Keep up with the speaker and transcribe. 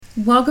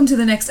Welcome to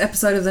the next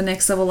episode of the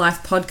Next Level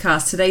Life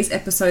podcast. Today's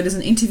episode is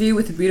an interview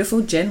with the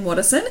beautiful Jen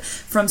Waterson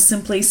from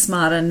Simply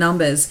Smarter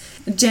Numbers.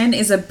 Jen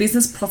is a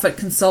business profit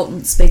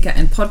consultant, speaker,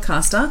 and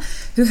podcaster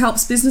who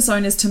helps business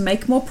owners to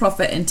make more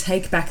profit and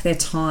take back their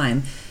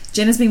time.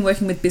 Jen has been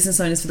working with business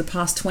owners for the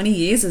past 20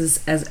 years as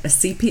a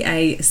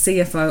CPA,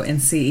 CFO, and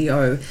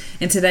CEO.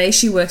 And today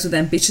she works with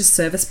ambitious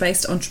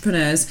service-based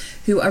entrepreneurs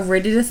who are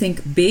ready to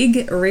think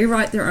big,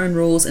 rewrite their own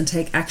rules, and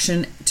take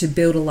action to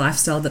build a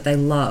lifestyle that they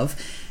love.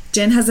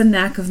 Jen has a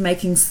knack of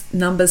making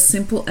numbers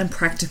simple and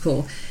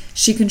practical.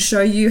 She can show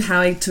you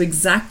how to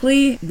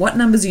exactly what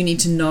numbers you need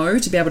to know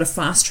to be able to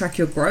fast track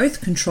your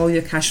growth, control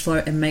your cash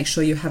flow, and make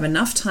sure you have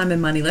enough time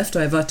and money left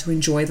over to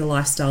enjoy the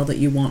lifestyle that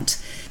you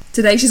want.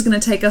 Today, she's going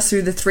to take us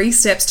through the 3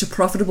 steps to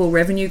profitable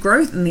revenue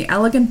growth and the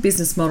elegant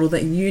business model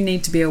that you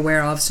need to be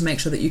aware of to make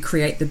sure that you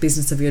create the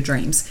business of your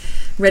dreams.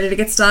 Ready to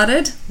get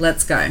started?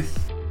 Let's go.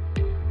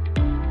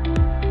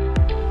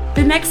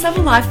 The Next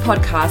Level Life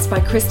podcast by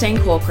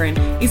Christine Corcoran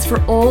is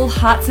for all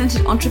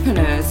heart-centered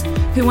entrepreneurs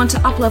who want to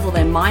uplevel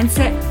their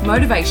mindset,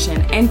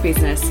 motivation, and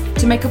business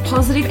to make a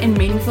positive and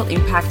meaningful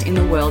impact in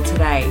the world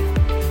today.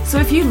 So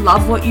if you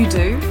love what you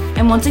do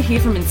and want to hear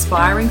from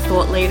inspiring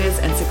thought leaders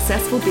and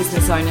successful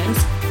business owners,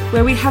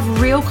 where we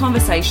have real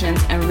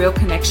conversations and real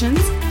connections,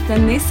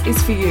 then this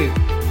is for you.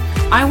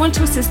 I want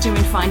to assist you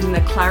in finding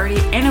the clarity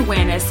and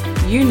awareness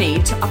you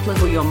need to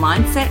uplevel your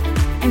mindset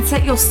and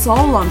set your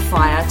soul on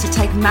fire to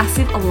take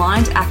massive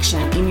aligned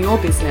action in your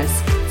business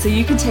so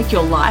you can take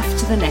your life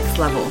to the next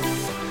level.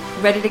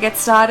 Ready to get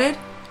started?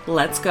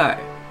 Let's go.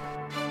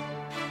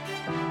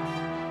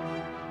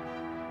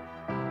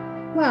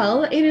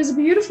 Well, it is a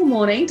beautiful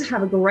morning to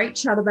have a great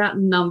chat about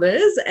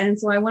numbers. And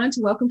so I wanted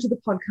to welcome to the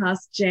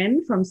podcast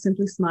Jen from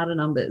Simply Smarter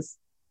Numbers.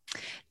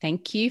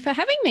 Thank you for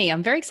having me.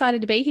 I'm very excited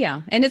to be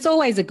here. And it's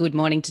always a good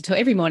morning to talk.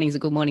 Every morning is a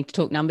good morning to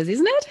talk numbers,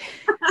 isn't it?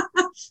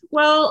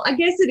 Well, I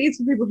guess it is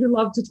for people who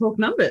love to talk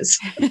numbers.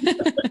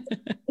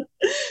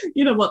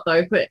 You know what,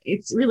 though? But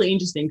it's really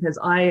interesting because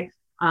I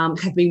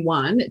have been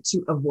one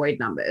to avoid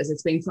numbers.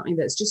 It's been something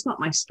that's just not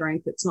my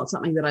strength. It's not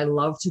something that I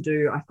love to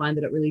do. I find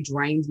that it really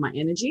drains my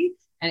energy.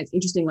 And it's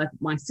interesting, like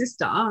my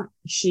sister,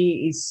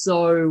 she is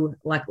so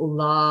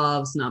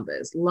loves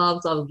numbers,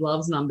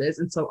 loves numbers.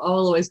 And so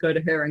I'll always go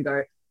to her and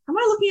go, am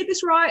I looking at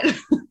this right?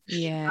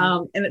 Yeah.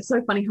 And it's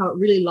so funny how it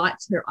really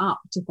lights her up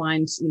to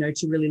find,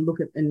 to really look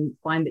at and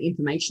find the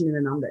information in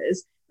the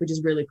numbers, which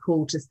is really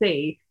cool to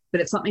see. But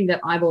it's something that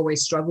I've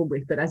always struggled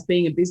with. But as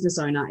being a business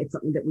owner, it's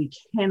something that we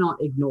cannot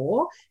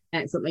ignore.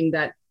 And it's something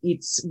that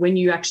it's when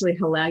you actually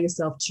allow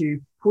yourself to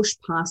push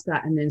past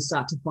that and then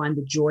start to find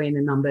the joy in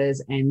the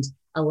numbers and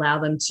allow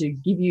them to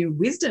give you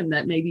wisdom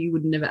that maybe you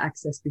would never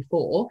access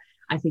before,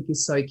 I think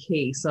is so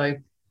key. So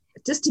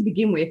just to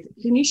begin with,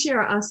 can you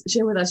share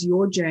with us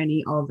your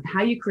journey of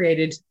how you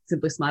created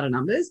Simply Smarter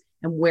Numbers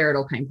and where it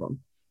all came from?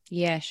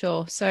 Yeah,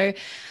 sure. So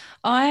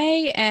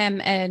I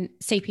am a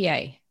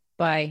CPA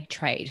by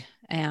trade.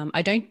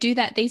 I don't do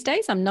that these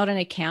days. I'm not an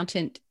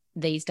accountant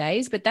these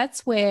days, but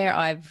that's where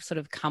I've sort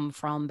of come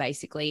from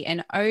basically.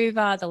 And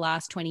over the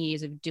last 20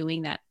 years of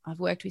doing that, I've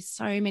worked with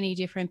so many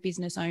different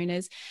business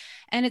owners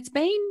and it's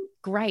been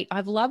great.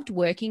 I've loved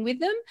working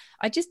with them.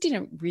 I just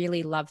didn't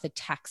really love the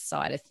tax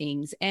side of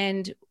things.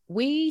 And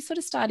we sort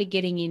of started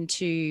getting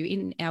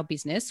in our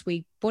business.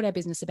 We bought our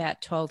business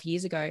about 12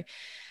 years ago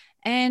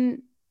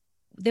and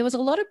there was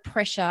a lot of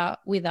pressure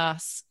with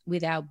us,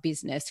 with our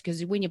business,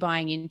 because when you're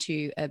buying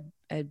into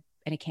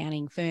an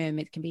accounting firm,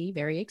 it can be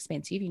very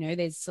expensive.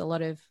 There's a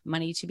lot of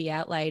money to be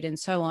outlaid and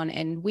so on.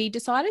 And we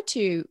decided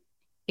to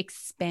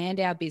expand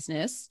our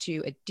business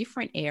to a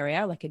different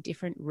area, like a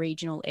different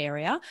regional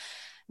area,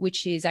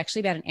 which is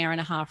actually about an hour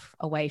and a half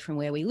away from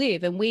where we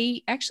live. And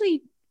we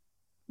actually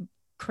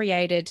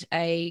created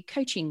a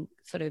coaching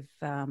sort of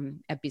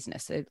a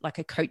business, like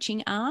a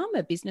coaching arm,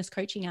 a business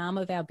coaching arm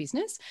of our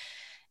business.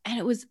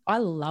 And I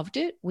loved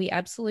it. We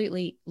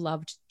absolutely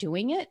loved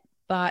doing it.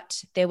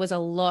 But there was a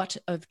lot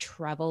of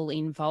travel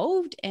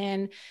involved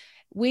and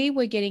we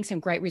were getting some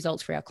great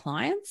results for our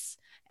clients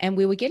and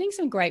we were getting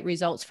some great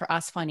results for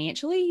us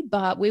financially,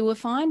 but we were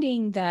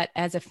finding that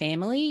as a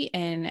family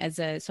and as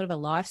a sort of a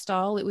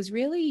lifestyle, it was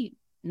really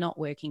not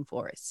working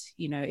for us.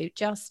 It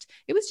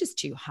was just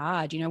too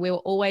hard. We were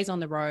always on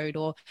the road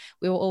or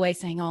we were always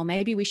saying, oh,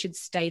 maybe we should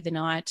stay the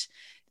night,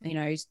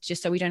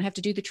 just so we don't have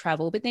to do the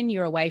travel, but then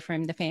you're away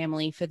from the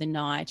family for the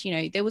night.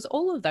 There was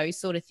all of those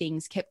sort of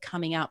things kept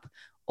coming up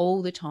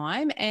all the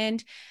time.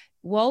 And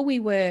while we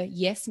were,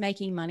 yes,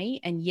 making money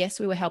and yes,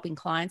 we were helping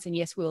clients and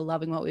yes, we were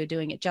loving what we were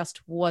doing, it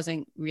just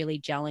wasn't really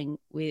gelling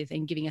with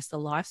and giving us the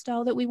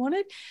lifestyle that we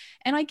wanted.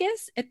 And I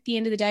guess at the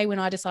end of the day, when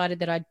I decided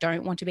that I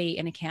don't want to be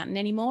an accountant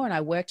anymore and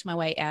I worked my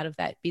way out of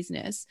that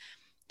business,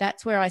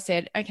 that's where I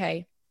said,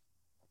 okay,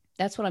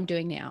 that's what I'm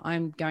doing now.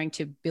 I'm going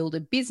to build a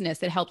business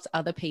that helps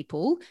other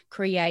people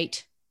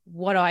create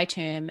what I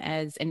term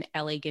as an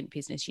elegant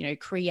business,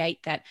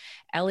 create that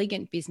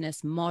elegant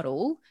business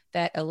model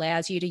that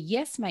allows you to,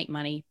 yes, make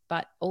money,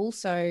 but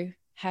also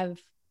have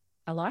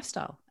a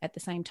lifestyle at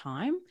the same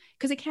time,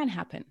 because it can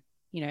happen.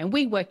 and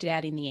we worked it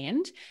out in the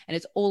end. And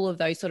it's all of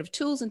those sort of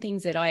tools and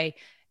things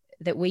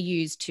that we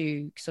use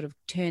to sort of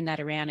turn that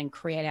around and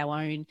create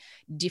our own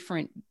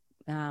different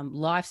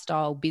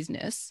lifestyle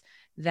business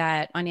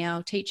that I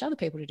now teach other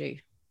people to do.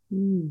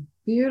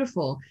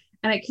 Beautiful.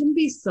 And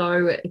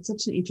it's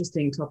such an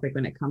interesting topic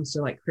when it comes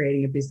to like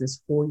creating a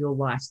business for your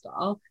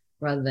lifestyle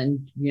rather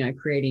than,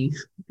 creating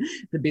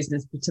the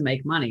business to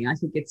make money. I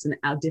think it's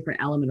a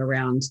different element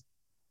around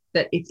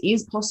that it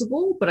is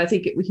possible, but I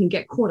think we can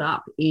get caught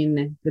up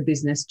in the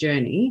business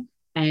journey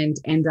and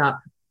end up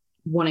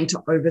wanting to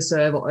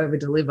overserve or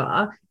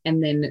overdeliver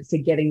and then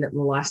forgetting that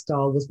the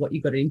lifestyle was what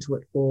you got into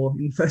it for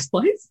in the first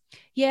place.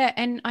 Yeah.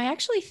 And I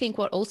actually think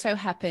what also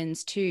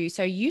happens too,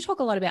 so you talk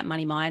a lot about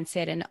money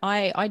mindset, and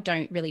I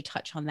don't really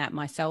touch on that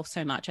myself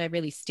so much. I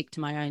really stick to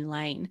my own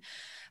lane.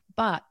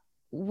 But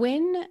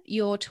when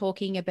you're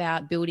talking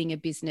about building a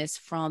business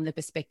from the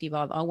perspective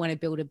of, I want to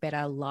build a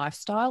better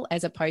lifestyle,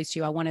 as opposed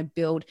to I want to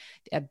build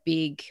a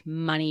big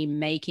money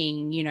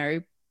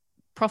making,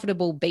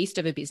 profitable beast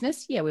of a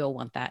business. Yeah, we all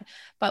want that.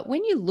 But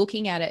when you're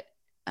looking at it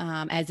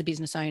as a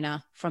business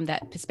owner from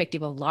that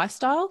perspective of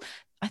lifestyle,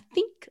 I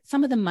think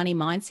some of the money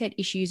mindset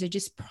issues are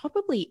just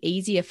probably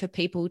easier for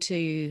people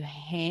to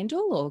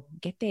handle or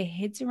get their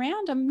heads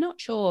around. I'm not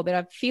sure, but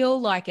I feel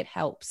like it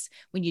helps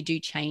when you do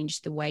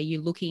change the way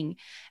you're looking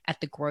at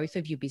the growth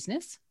of your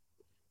business.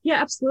 Yeah,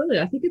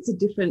 absolutely. I think it's a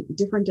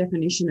different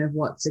definition of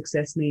what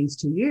success means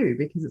to you,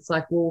 because it's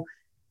like, well,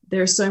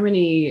 there are so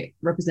many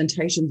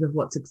representations of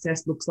what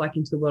success looks like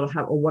into the world,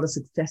 or what a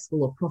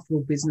successful or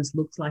profitable business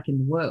looks like in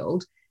the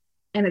world.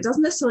 And it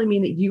doesn't necessarily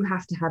mean that you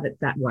have to have it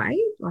that way.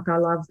 Like, I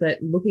love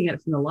that looking at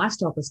it from the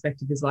lifestyle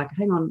perspective is like,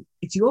 hang on,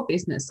 it's your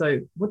business. So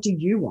what do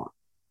you want?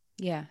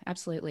 Yeah,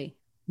 absolutely.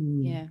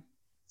 Yeah.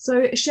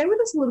 So share with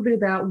us a little bit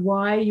about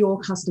why your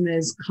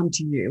customers come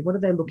to you. What are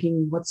they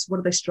what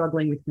are they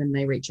struggling with when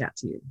they reach out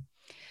to you?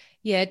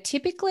 Yeah,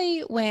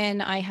 typically when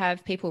I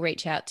have people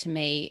reach out to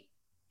me,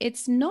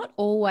 it's not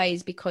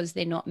always because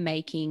they're not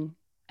making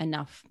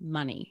enough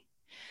money.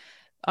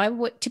 I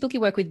typically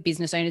work with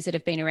business owners that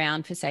have been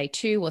around for, say,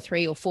 2 or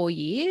 3 or 4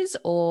 years,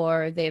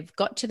 or they've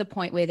got to the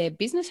point where their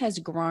business has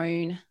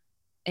grown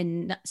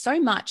and so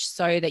much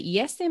so that,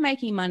 yes, they're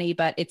making money,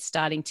 but it's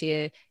starting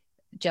to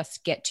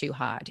just get too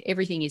hard.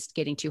 Everything is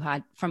getting too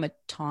hard from a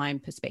time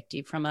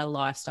perspective, from a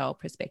lifestyle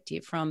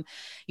perspective, from,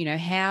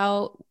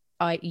 how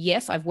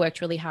I've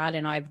worked really hard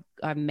and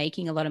I'm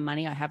making a lot of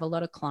money. I have a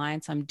lot of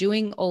clients. I'm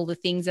doing all the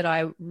things that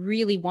I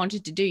really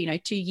wanted to do.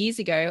 2 years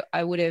ago,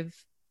 I would have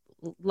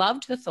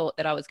loved the thought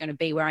that I was going to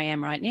be where I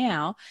am right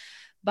now,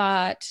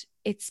 but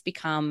it's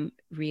become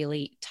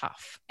really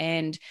tough.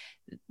 And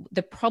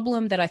the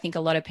problem that I think a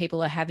lot of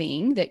people are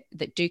having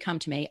that do come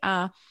to me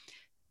are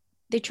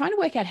they're trying to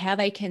work out how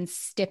they can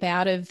step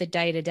out of the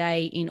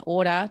day-to-day in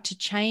order to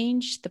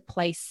change the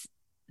place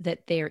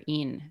that they're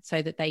in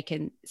so that they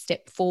can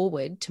step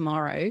forward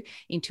tomorrow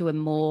into a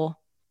more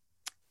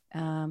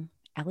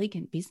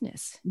elegant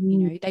business.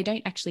 They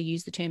don't actually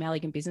use the term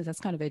elegant business. That's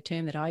kind of a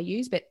term that I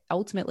use, but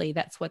ultimately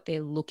that's what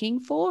they're looking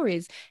for,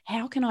 is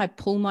how can I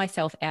pull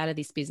myself out of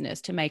this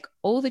business to make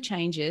all the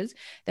changes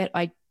that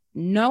I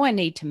know I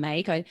need to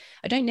make. I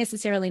don't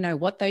necessarily know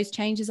what those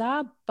changes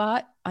are,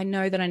 but I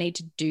know that I need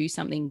to do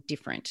something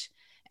different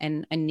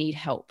and I need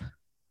help.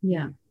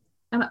 Yeah.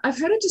 And I've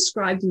heard it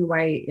described in a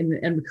way,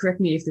 and correct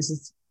me if this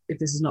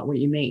is not what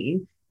you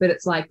mean, but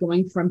it's like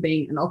going from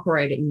being an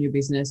operator in your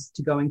business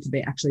to going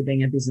to actually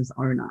being a business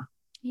owner.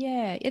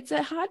 Yeah, it's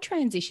a hard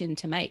transition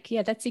to make.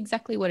 Yeah, that's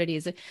exactly what it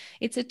is.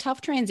 It's a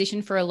tough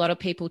transition for a lot of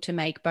people to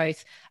make,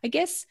 both, I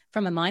guess,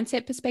 from a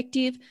mindset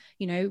perspective.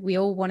 We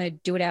all want to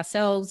do it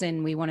ourselves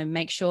and we want to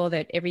make sure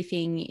that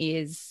everything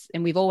is,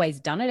 and we've always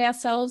done it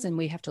ourselves, and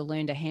we have to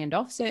learn to hand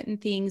off certain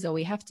things, or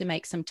we have to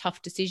make some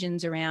tough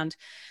decisions around,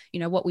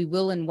 what we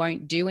will and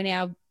won't do in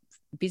our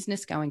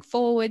business going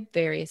forward,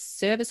 various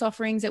service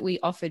offerings that we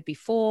offered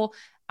before.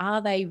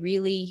 Are they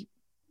really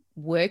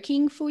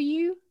working for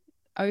you?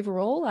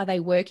 Overall, are they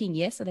working?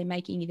 Yes. They're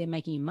making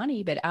you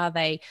money, but are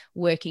they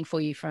working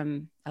for you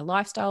from a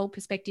lifestyle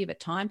perspective, a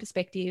time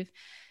perspective?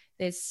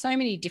 There's so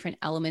many different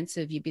elements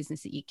of your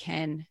business that you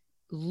can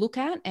look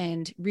at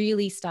and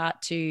really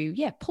start to,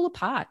 pull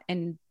apart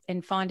and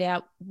find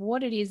out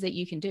what it is that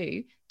you can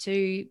do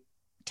to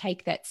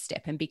take that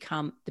step and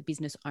become the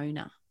business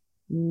owner.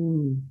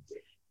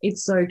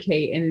 It's so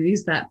key. And it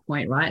is that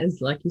point, right?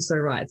 It's like, you're so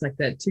right. It's like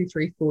that 2,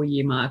 3, 4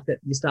 year mark that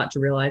you start to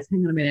realize,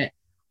 hang on a minute,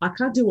 I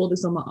can't do all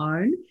this on my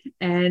own,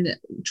 and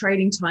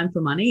trading time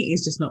for money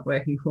is just not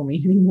working for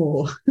me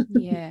anymore.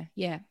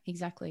 Yeah,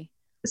 exactly.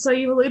 So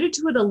you alluded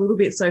to it a little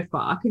bit so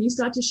far. Can you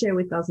start to share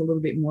with us a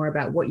little bit more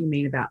about what you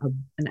mean about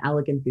an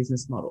elegant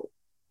business model?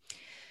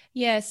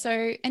 Yeah,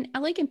 so an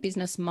elegant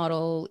business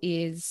model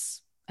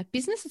is a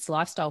business that's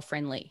lifestyle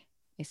friendly,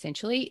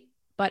 essentially,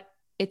 but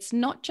it's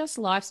not just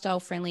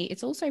lifestyle friendly,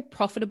 it's also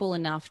profitable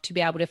enough to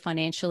be able to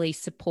financially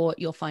support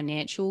your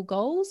financial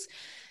goals,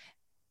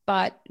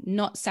 but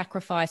not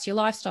sacrifice your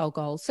lifestyle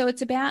goals. So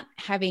it's about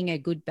having a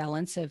good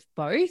balance of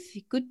both.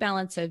 Good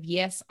balance of,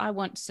 yes, I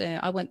want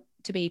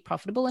to be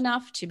profitable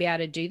enough to be able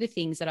to do the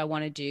things that I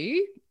want to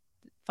do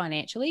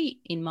financially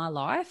in my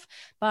life,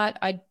 but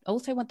I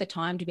also want the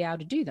time to be able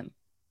to do them.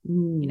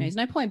 There's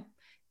no point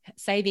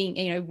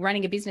saving,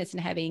 running a business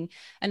and having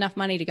enough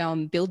money to go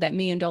and build that $1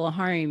 million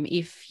home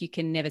if you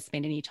can never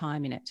spend any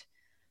time in it,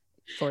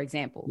 for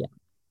example.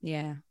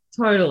 Yeah.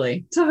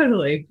 Totally.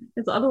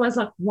 It's otherwise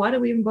like, why do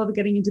we even bother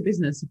getting into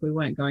business if we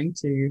weren't going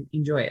to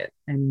enjoy it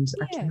and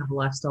actually have a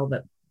lifestyle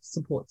that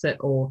supports it,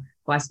 or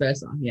vice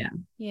versa?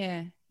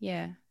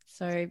 Yeah.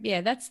 So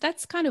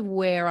that's kind of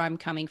where I'm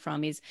coming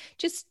from, is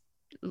just,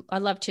 I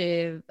love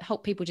to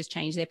help people just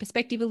change their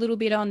perspective a little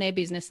bit on their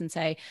business and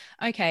say,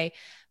 okay,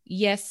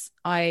 yes,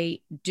 I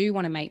do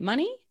want to make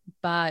money,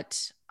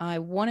 but I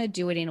want to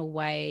do it in a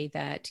way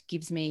that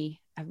gives me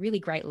a really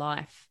great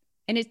life.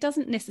 And it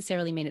doesn't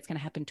necessarily mean it's going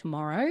to happen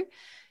tomorrow.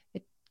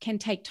 It can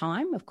take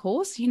time, of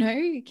course.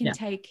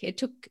 It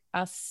took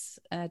us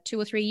 2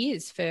 or 3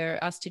 years for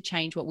us to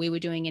change what we were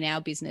doing in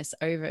our business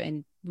over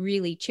and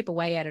really chip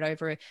away at it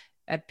over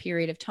a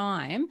period of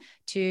time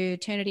to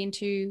turn it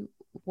into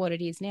what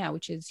it is now,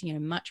 which is,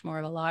 much more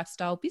of a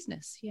lifestyle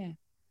business. Yeah.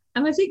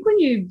 And I think when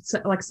you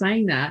like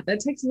saying that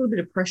takes a little bit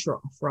of pressure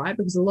off, right?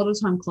 Because a lot of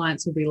time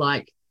clients will be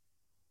like,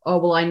 oh,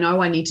 well, I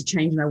know I need to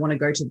change and I want to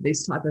go to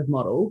this type of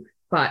model,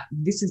 but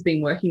this has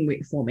been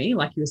working for me.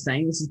 Like you were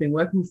saying, this has been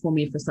working for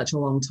me for such a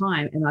long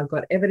time. And I've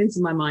got evidence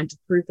in my mind to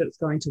prove that it's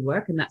going to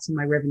work. And that's where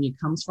my revenue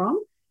comes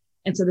from.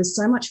 And so there's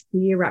so much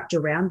fear wrapped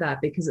around that,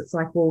 because it's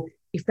like, well,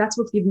 if that's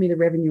what's given me the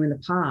revenue in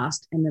the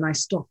past and then I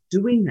stop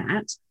doing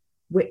that,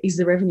 where is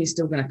the revenue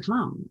still going to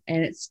come?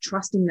 And it's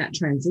trusting that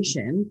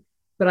transition.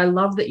 But I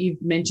love that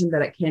you've mentioned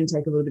that it can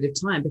take a little bit of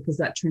time, because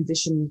that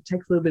transition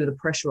takes a little bit of the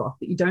pressure off,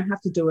 that you don't have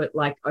to do it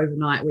like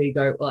overnight where you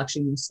go, well,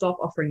 actually you stop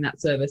offering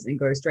that service and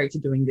go straight to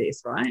doing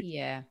this, right?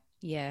 Yeah.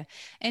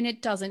 And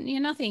it doesn't,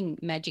 nothing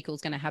magical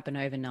is going to happen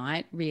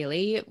overnight,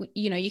 really.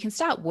 You can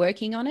start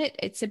working on it.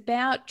 It's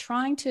about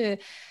trying to,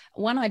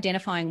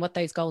 identifying what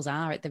those goals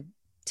are at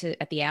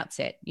the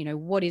outset.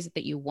 What is it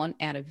that you want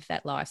out of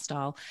that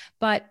lifestyle?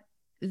 But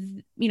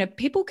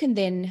people can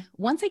then,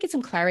 once they get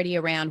some clarity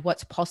around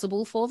what's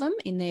possible for them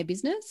in their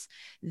business,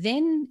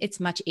 then it's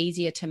much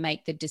easier to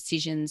make the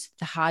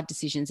hard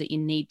decisions that you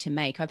need to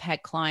make. I've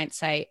had clients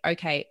say,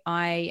 okay,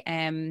 I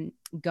am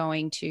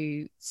going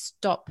to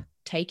stop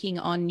taking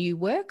on new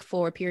work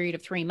for a period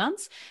of 3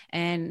 months,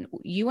 and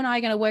you and I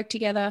are going to work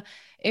together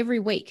every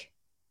week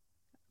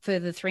for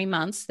the 3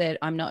 months that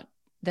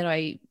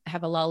I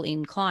have a lull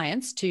in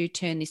clients to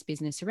turn this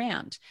business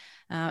around.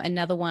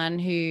 Another one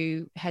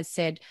who has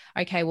said,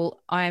 okay,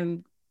 well,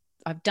 I've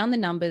done the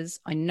numbers.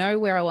 I know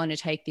where I want to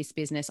take this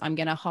business. I'm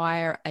going to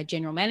hire a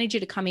general manager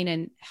to come in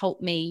and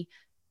help me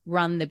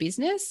run the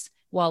business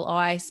while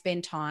I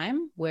spend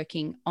time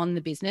working on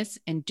the business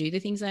and do the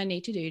things I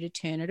need to do to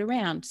turn it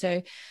around.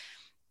 So,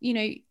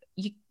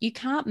 you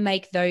can't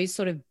make those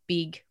sort of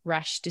big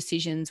rash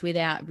decisions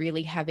without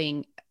really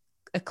having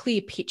a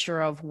clear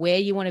picture of where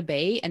you want to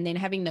be, and then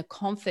having the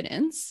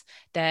confidence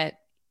that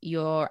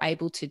you're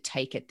able to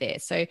take it there.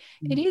 So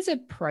it is a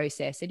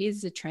process, it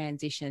is a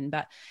transition,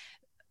 but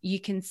you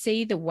can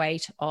see the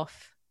weight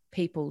off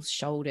people's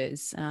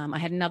shoulders. I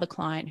had another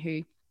client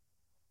who,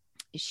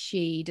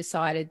 she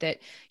decided that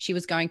she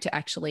was going to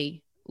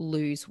actually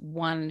lose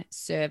one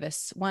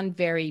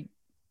very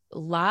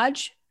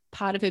large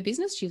part of her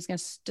business. She was going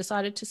to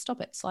decided to stop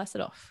it,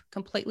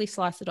 completely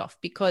slice it off,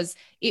 because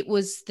it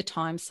was the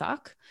time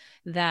suck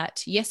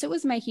that, yes, it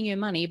was making her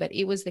money, but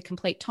it was the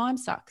complete time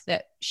suck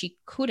that she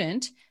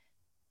couldn't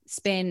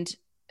spend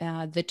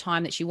the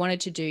time that she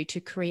wanted to do to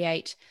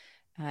create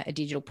a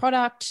digital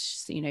product,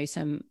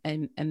 some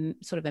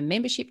sort of a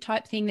membership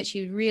type thing that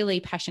she really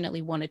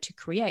passionately wanted to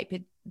create.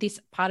 But this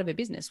part of her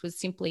business was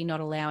simply not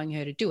allowing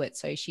her to do it.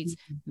 So she's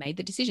made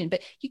the decision.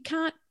 But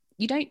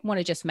you don't want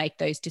to just make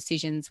those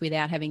decisions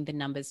without having the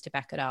numbers to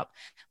back it up,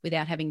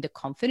 without having the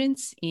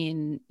confidence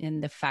in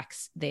the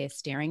facts there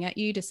staring at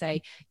you to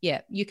say,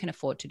 yeah, you can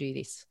afford to do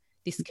this.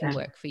 This can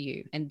work for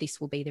you, and this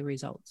will be the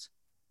results.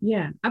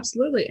 Yeah,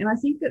 absolutely. And I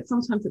think that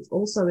sometimes it's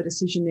also a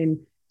decision in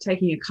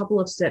taking a couple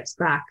of steps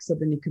back so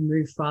then you can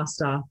move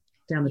faster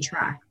down the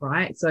track,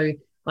 right? So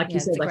like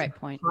you said, like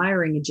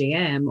hiring a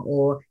GM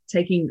or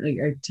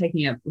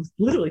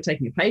literally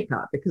taking a pay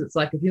cut, because it's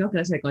like, if you're not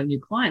going to take on new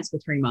clients for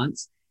 3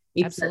 months,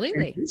 it's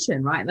absolutely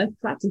transition, right?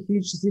 That's a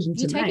huge decision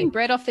to make. You're taking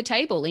bread off the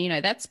table.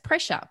 That's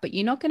pressure, but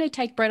you're not going to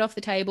take bread off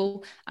the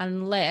table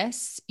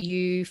unless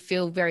you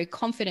feel very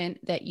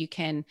confident that you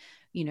can,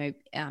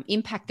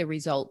 impact the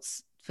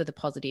results for the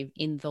positive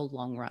in the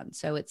long run.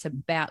 So it's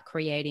about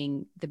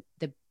creating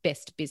the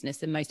best business,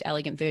 the most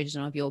elegant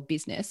version of your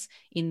business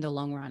in the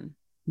long run.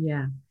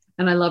 Yeah.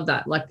 And I love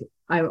that. Like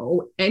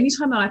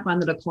anytime that I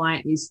find that a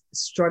client is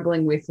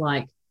struggling with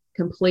like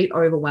complete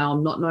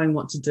overwhelm, not knowing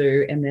what to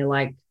do, and they're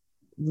like,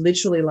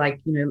 literally like,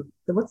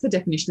 what's the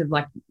definition of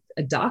like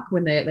a duck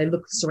when they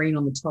look serene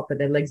on the top, but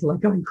their legs are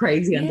like going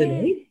crazy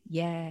underneath?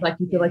 Yeah. Like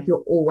you feel like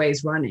you're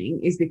always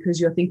running, is because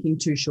you're thinking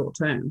too short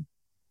term.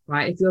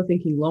 right? If you're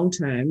thinking long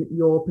term,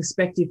 your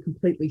perspective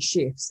completely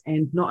shifts.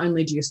 And not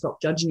only do you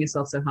stop judging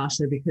yourself so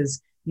harshly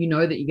because you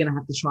know that you're going to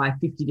have to try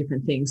 50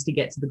 different things to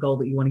get to the goal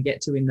that you want to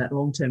get to in that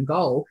long term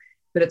goal,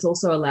 but it's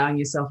also allowing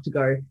yourself to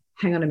go,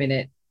 hang on a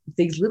minute,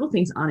 these little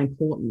things aren't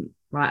important,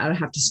 right? I don't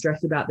have to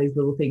stress about these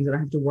little things. I don't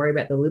have to worry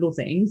about the little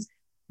things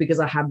because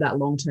I have that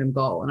long term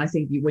goal. And I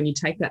think when you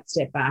take that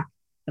step back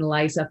and allow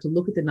yourself to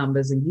look at the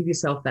numbers and give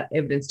yourself that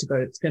evidence to go,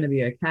 it's going to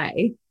be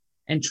okay,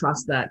 and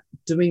trust that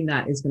doing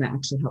that is going to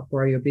actually help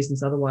grow your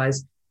business.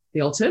 Otherwise,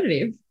 the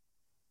alternative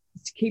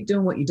is to keep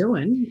doing what you're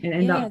doing and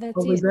end up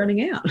probably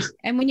burning out.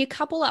 And when you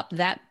couple up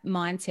that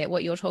mindset,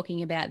 what you're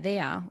talking about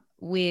there,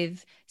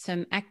 with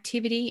some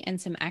activity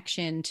and some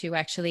action to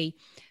actually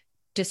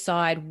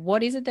decide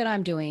what is it that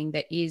I'm doing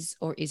that is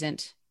or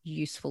isn't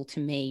useful to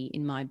me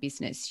in my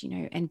business,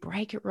 and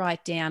break it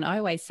right down. I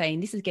always say,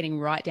 and this is getting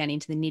right down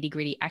into the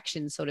nitty-gritty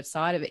action sort of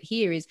side of it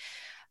here, is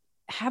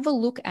have a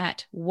look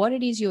at what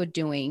it is you're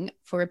doing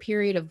for a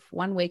period of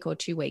 1 week or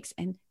 2 weeks,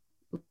 and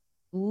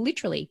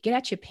literally get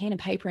out your pen and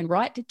paper and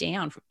write it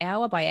down from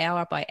hour by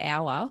hour by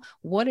hour,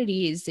 what it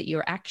is that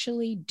you're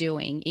actually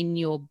doing in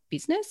your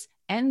business.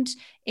 And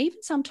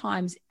even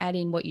sometimes add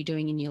in what you're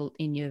doing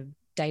in your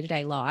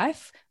day-to-day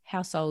life,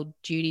 household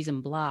duties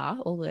and blah,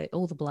 all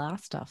the blah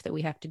stuff that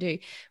we have to do.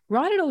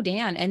 Write it all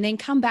down and then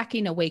come back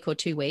in a week or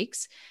 2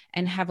 weeks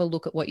and have a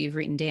look at what you've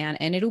written down.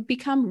 And it'll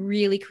become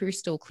really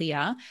crystal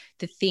clear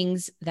the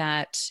things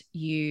that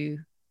you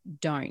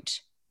don't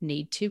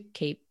need to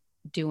keep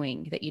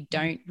doing, that you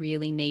don't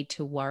really need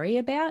to worry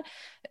about.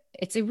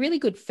 It's a really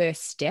good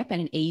first step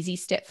and an easy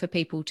step for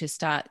people to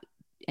start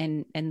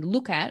and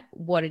look at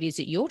what it is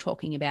that you're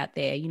talking about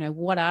there.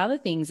 What are the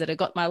things that have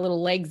got my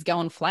little legs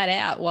going flat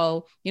out?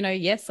 Well,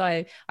 yes,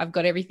 I've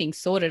got everything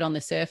sorted on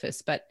the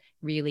surface, but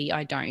really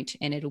I don't.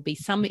 And it'll be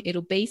some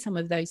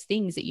of those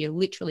things that you're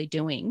literally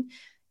doing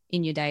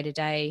in your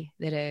day-to-day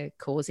that are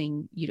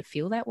causing you to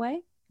feel that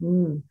way.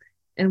 And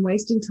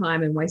wasting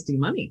time and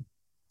wasting money.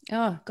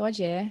 Oh God,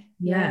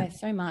 yeah,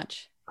 so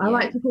much. I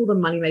like to call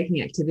them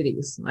money-making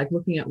activities, like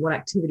looking at what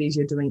activities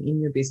you're doing in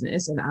your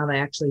business and are they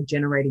actually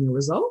generating a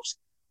result,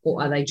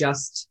 or are they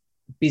just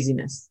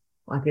busyness?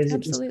 Like, is it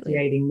just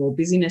creating more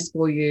busyness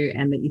for you,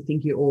 and that you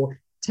think you're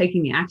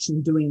taking the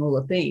action, doing all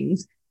the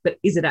things, but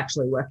is it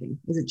actually working?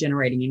 Is it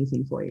generating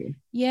anything for you?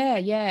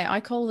 Yeah. I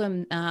call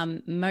them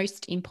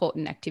most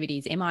important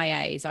activities,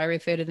 MIAs. I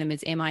refer to them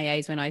as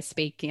MIAs when I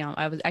speak.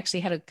 I was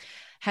actually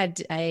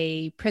had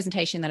a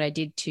presentation that I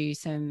did to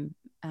some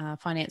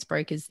finance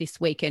brokers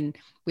this week, and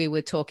we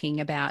were talking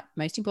about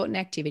most important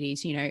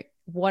activities.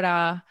 What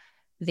are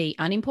the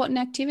unimportant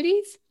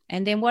activities?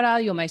 And then what are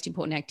your most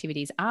important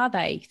activities? Are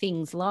they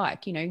things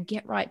like,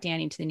 get right down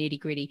into the nitty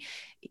gritty,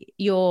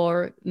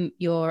 your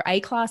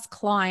A-class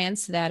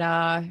clients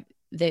that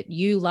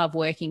you love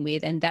working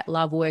with and that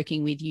love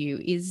working with you?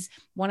 Is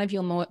one of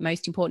your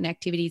most important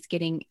activities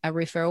getting a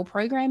referral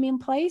program in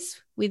place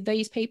with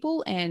these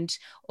people and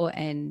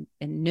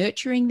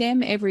nurturing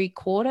them every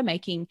quarter,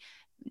 making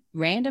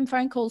random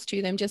phone calls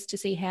to them just to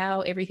see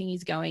how everything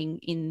is going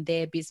in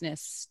their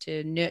business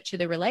to nurture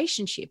the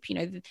relationship?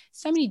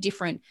 So many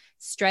different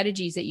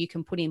strategies that you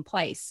can put in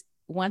place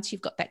once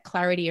you've got that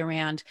clarity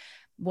around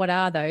what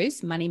are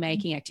those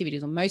money-making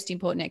activities or most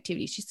important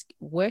activities. Just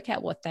work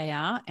out what they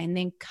are and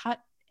then cut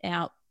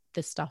out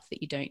the stuff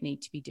that you don't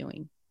need to be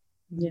doing.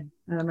 Yeah,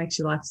 that makes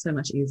your life so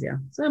much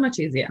easier. So much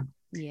easier.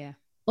 Yeah.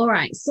 All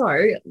right, so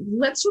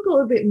let's talk a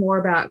little bit more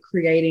about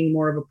creating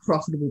more of a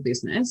profitable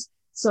business.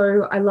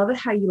 So I love it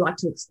how you like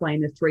to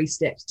explain the 3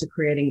 steps to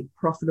creating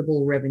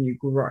profitable revenue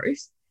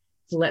growth.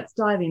 So let's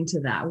dive into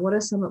that. What are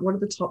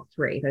the top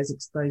 3,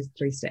 those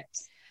 3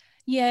 steps?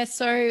 Yeah,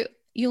 so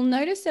you'll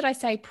notice that I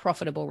say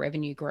profitable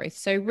revenue growth.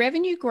 So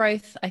revenue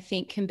growth, I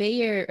think, can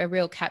be a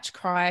real catch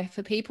cry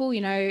for people.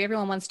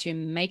 Everyone wants to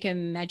make a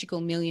magical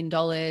 $1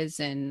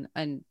 million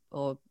and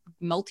or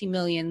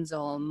multi-millions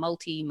or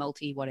multi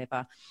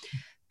whatever.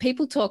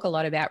 People talk a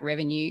lot about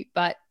revenue,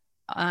 but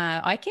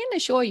I can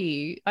assure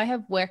you, I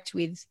have worked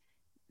with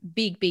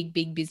big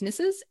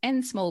businesses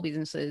and small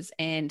businesses,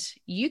 and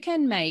you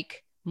can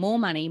make more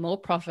money, more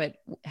profit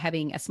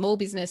having a small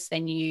business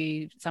than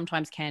you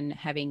sometimes can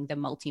having the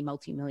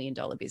multi-million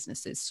dollar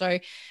businesses. So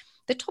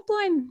the top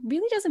line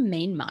really doesn't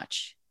mean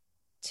much,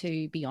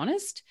 to be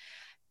honest.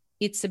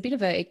 It's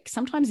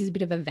sometimes a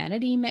bit of a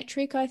vanity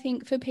metric, I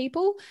think, for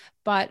people,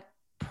 but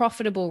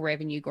profitable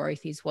revenue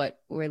growth is what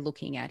we're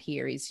looking at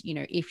here. Is,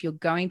 if you're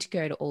going to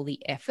go to all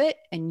the effort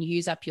and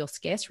use up your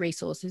scarce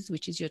resources,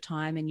 which is your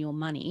time and your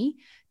money,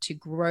 to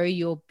grow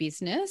your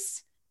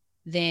business,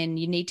 then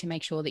you need to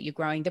make sure that you're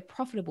growing the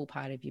profitable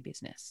part of your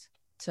business.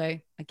 So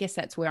I guess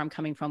that's where I'm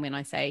coming from when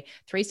I say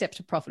 3 steps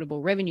to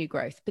profitable revenue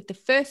growth. But the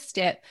first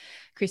step,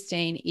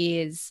 Christine,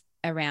 is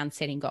around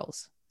setting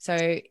goals.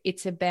 So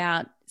it's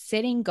about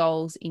setting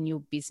goals in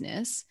your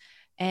business.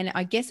 And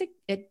I guess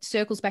it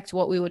circles back to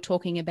what we were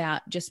talking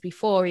about just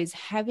before, is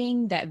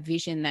having that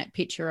vision, that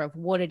picture of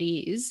what it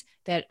is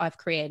that I've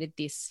created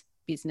this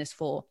business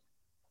for.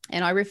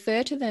 And I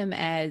refer to them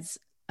as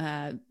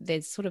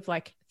there's sort of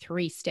like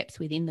 3 steps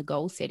within the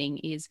goal setting.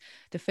 Is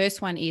the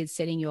first one is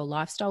setting your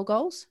lifestyle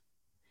goals,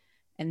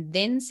 and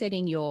then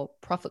setting your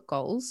profit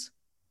goals,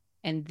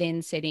 and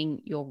then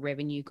setting your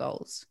revenue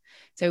goals.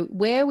 So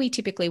where we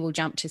typically will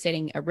jump to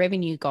setting a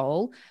revenue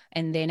goal,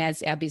 and then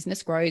as our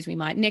business grows, we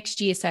might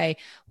next year say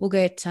we'll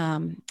get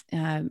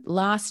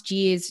last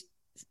year's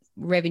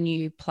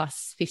revenue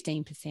plus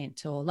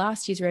 15%, or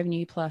last year's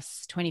revenue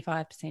plus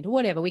 25%, or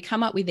whatever. We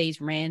come up with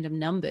these random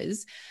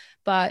numbers,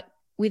 but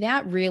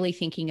without really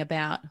thinking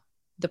about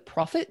the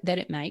profit that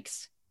it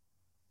makes,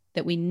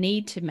 that we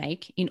need to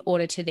make in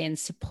order to then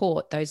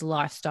support those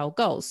lifestyle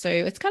goals. So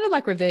it's kind of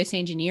like reverse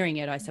engineering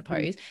it, I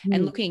suppose,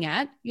 and looking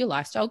at your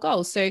lifestyle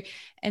goals. So,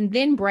 and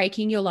then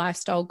breaking your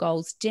lifestyle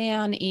goals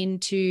down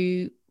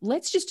into,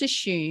 let's just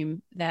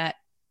assume that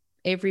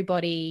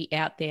everybody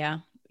out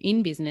there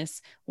in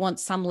business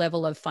wants some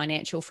level of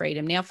financial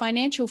freedom. Now,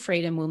 financial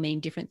freedom will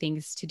mean different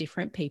things to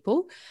different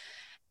people.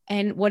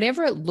 And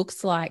whatever it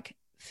looks like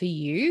for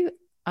you,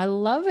 I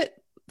love it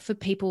for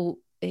people.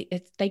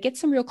 They get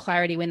some real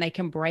clarity when they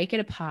can break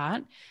it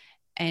apart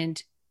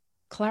and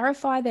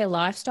clarify their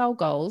lifestyle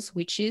goals,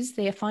 which is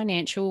their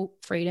financial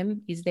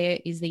freedom is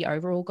the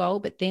overall goal.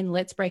 But then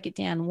let's break it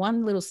down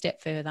one little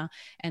step further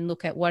and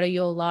look at what are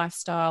your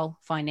lifestyle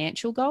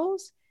financial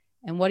goals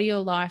and what are your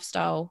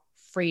lifestyle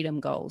freedom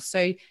goals.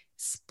 So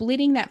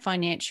splitting that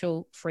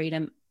financial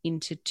freedom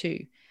into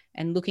 2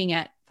 and looking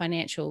at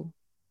financial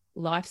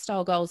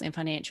lifestyle goals and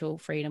financial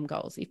freedom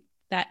goals, if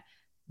that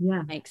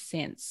makes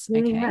sense.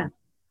 Okay. Yeah.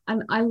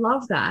 And I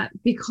love that,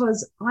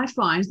 because I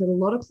find that a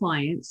lot of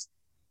clients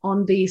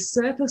on the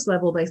surface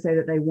level, they say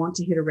that they want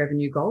to hit a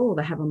revenue goal or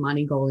they have a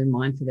money goal in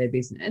mind for their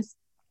business,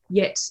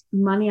 yet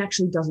money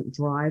actually doesn't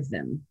drive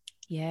them.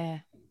 Yeah.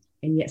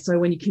 And yet, so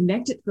when you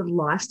connect it to the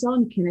lifestyle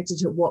and you connect it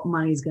to what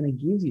money is going to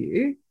give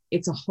you,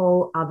 it's a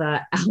whole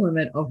other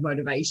element of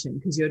motivation,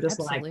 because you're just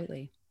like,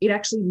 it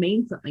actually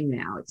means something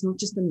now. It's not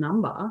just a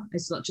number.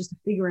 It's not just a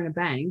figure in a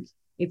bank.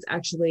 It's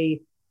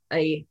actually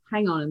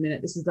hang on a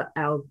minute, this is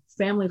our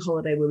family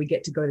holiday where we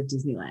get to go to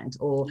Disneyland,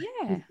 or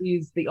this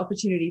is the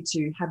opportunity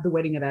to have the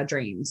wedding of our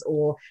dreams,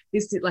 or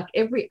this is like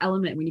every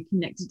element. When you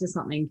connect it to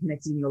something,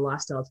 connected in your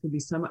lifestyle, it's going to be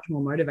so much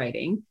more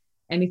motivating.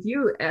 And if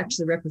you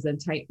actually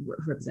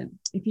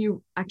if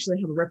you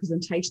actually have a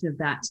representation of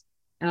that,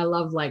 and I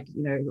love, like,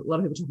 you know, a lot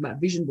of people talk about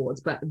vision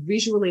boards, but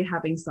visually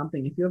having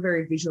something, if you're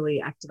very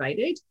visually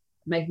activated,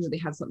 making sure they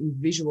have something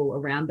visual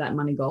around that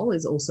money goal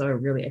is also a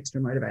really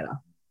extra motivator.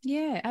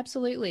 Yeah,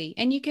 absolutely.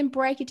 And you can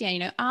break it down, you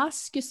know,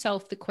 ask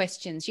yourself the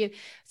questions.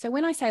 So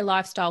when I say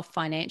lifestyle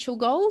financial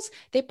goals,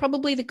 they're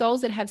probably the goals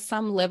that have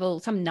some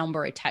level, some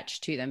number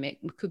attached to them. It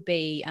could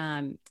be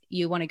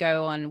you want to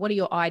go on, what do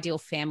your ideal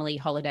family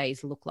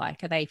holidays look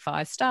like? Are they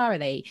 5-star? Are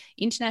they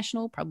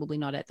international? Probably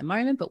not at the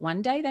moment, but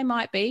one day they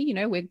might be. You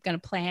know, we're going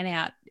to plan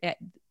out.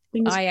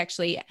 I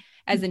actually,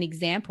 as an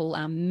example,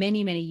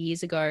 many, many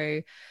years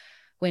ago,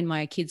 when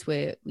my kids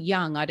were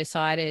young, I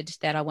decided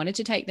that I wanted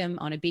to take them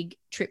on a big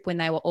trip when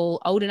they were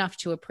all old enough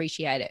to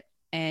appreciate it.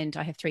 And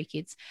I have 3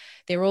 kids.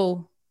 They're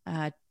all,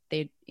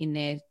 they're in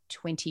their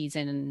 20s,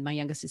 and my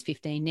youngest is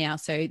 15 now.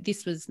 So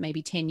this was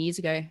maybe 10 years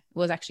ago. It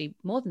was actually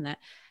more than that.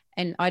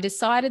 And I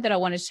decided that I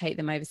wanted to take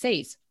them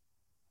overseas.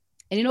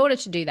 And in order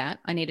to do that,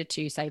 I needed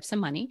to save some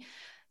money.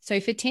 So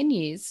for 10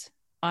 years,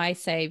 I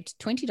saved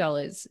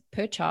 $20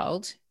 per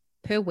child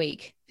per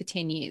week for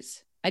 10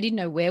 years. I didn't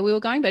know where we were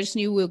going, but I just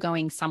knew we were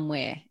going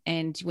somewhere.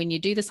 And when you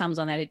do the sums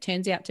on that, it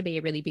turns out to be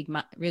a really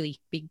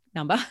big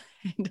number.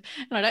 And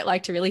I don't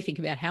like to really think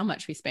about how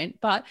much we spent,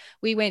 but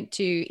we went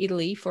to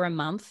Italy for a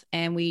month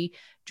and we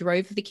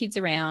drove the kids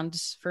around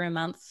for a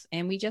month,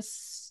 and we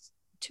just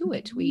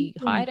toured. We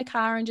hired a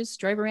car and just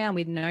drove around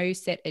with no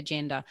set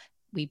agenda.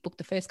 We booked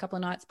the first couple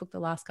of nights, booked the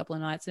last couple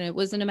of nights, and it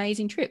was an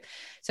amazing trip.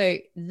 So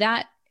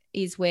that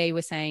is where you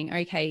were saying,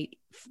 okay,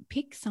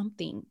 pick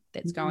something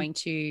that's going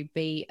to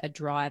be a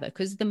driver,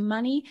 because the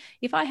money,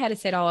 if I had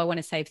said, oh, I want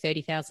to save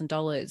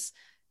 $30,000,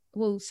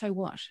 well, so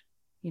what?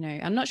 You know,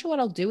 I'm not sure what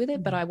I'll do with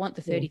it, but I want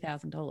the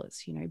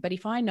 $30,000, you know. But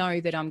if I know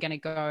that I'm going to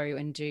go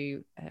and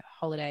do a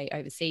holiday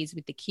overseas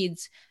with the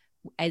kids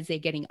as they're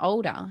getting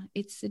older,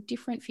 it's a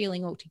different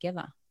feeling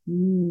altogether.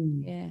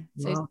 Yeah.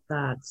 Love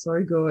that.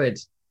 So good.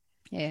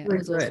 Yeah, Very it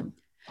was good. awesome.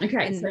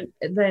 Okay, so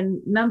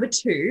then number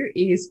 2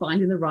 is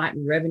finding the right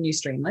revenue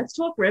stream. Let's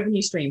talk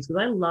revenue streams,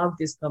 because I love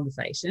this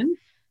conversation.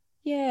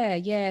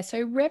 Yeah.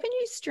 So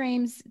revenue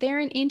streams, they're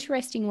an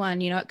interesting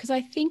one, you know, because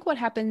I think what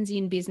happens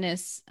in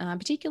business,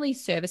 particularly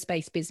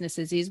service-based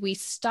businesses, is we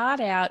start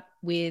out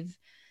with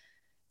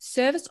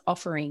service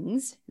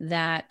offerings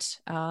that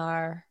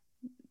are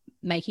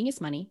making us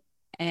money,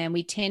 and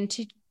we tend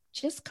to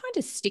just kind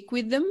of stick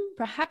with them,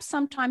 perhaps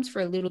sometimes for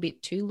a little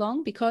bit too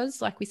long,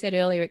 because like we said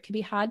earlier, it can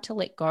be hard to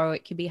let go.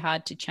 It can be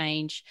hard to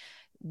change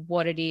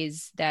what it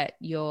is that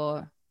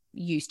you're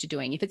used to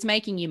doing. If it's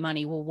making you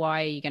money, well,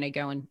 why are you going to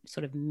go and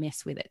sort of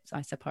mess with it,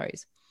 I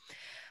suppose?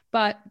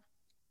 But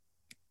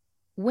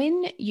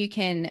when you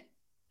can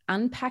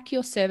unpack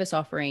your service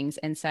offerings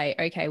and say,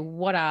 okay,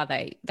 what are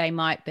they? They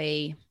might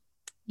be,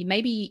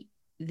 maybe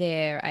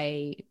they're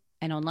a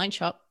an online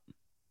shop.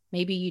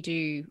 Maybe you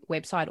do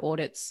website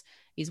audits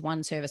is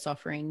one service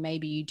offering.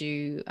 Maybe you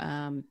do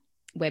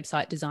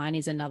website design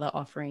is another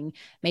offering.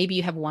 Maybe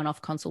you have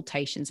one-off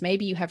consultations.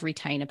 Maybe you have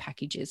retainer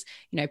packages.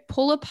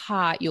 Pull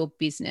apart your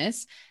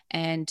business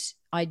and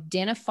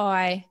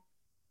identify,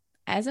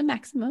 as a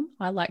maximum,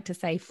 I like to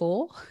say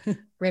 4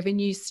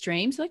 revenue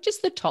streams, like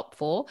just the top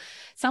 4.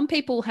 Some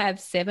people have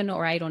 7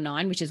 or 8 or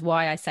 9, which is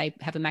why I say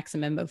have a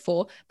maximum of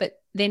 4,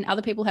 but then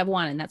other people have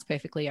 1, and that's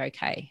perfectly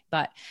okay.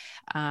 But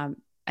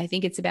I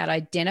think it's about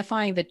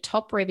identifying the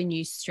top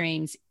revenue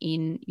streams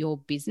in your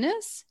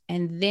business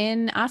and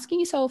then asking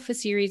yourself a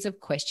series of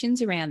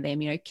questions around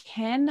them.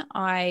 Can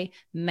I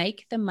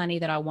make the money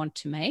that I want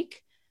to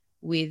make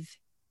with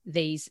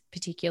these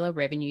particular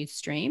revenue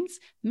streams?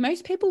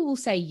 Most people will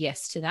say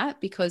yes to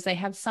that because they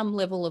have some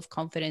level of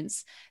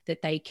confidence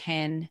that they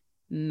can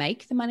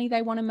make the money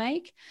they want to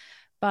make.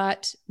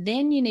 But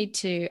then you need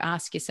to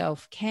ask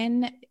yourself,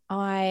 can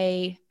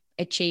I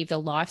achieve the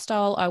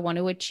lifestyle I want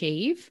to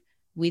achieve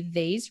with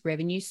these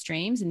revenue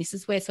streams? And this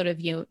is where sort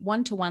of your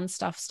one-to-one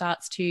stuff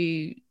starts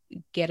to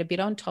get a bit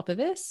on top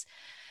of us.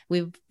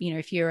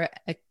 If you're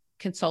a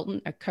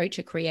consultant, a coach,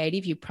 a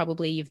creative,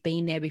 you've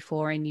been there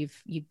before and you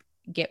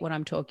get what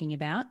I'm talking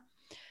about.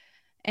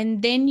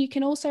 And then you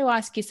can also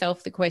ask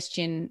yourself the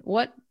question,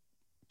 what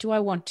do I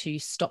want to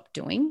stop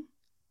doing?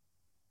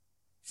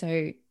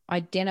 So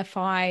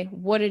identify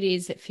what it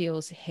is that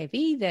feels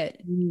heavy that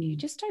you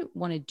just don't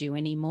want to do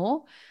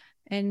anymore.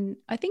 And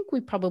I think we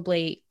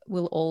probably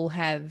will all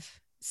have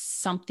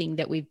something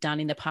that we've done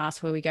in the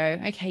past where we go,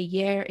 okay,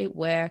 yeah, it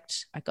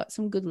worked. I got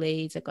some good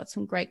leads. I got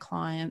some great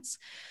clients,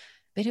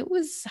 but it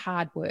was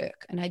hard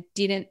work and I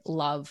didn't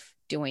love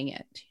doing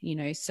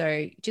it,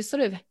 so just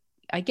sort of,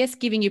 I guess,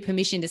 giving you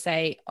permission to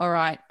say, all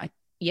right,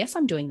 yes,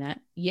 I'm doing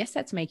that. Yes,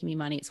 that's making me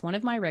money. It's one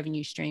of my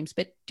revenue streams,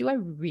 but do I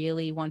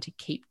really want to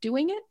keep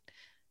doing it?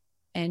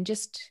 And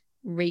just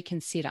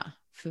reconsider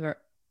for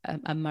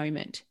a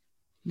moment.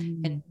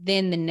 And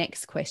then the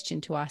next question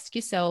to ask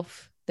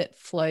yourself that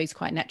flows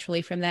quite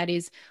naturally from that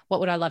is, what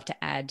would I love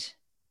to add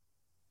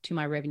to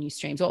my revenue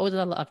streams? What would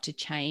I love to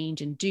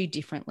change and do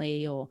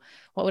differently? Or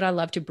what would I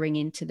love to bring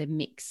into the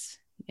mix?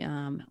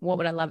 What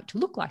would I love it to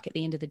look like at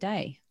the end of the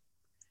day?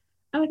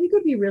 And I think it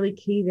would be really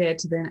key there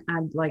to then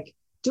add,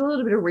 do a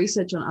little bit of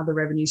research on other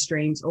revenue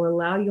streams or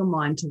allow your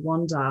mind to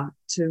wander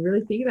to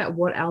really think about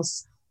what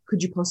else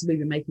could you possibly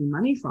be making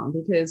money from?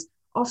 Because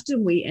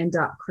often we end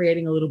up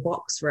creating a little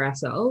box for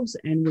ourselves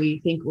and we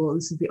think, well,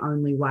 this is the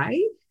only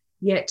way.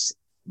 Yet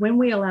when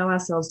we allow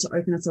ourselves to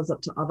open ourselves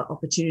up to other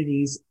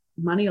opportunities,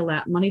 money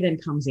then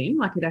comes in.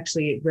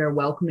 We're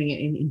welcoming it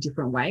in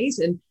different ways.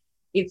 And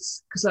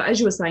it's so as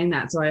you were saying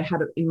that, so I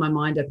had in my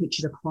mind, I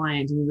pictured a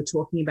client and we were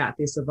talking about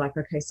this of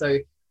okay, so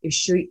if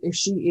she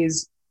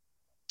is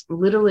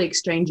literally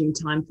exchanging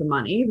time for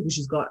money because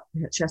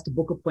she has to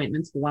book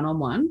appointments for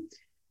one-on-one,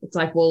 it's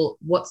well,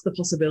 what's the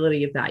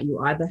possibility of that? You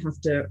either have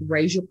to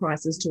raise your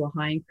prices to a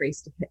high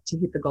increase to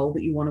hit the goal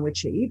that you want to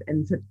achieve.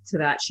 And to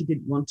that, she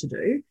didn't want to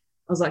do.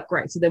 I was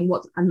great. So then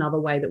what's another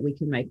way that we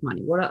can make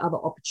money? What are other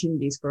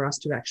opportunities for us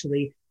to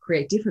actually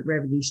create different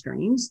revenue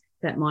streams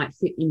that might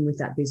fit in with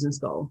that business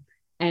goal?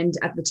 And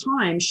at the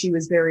time, she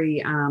was very,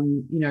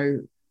 in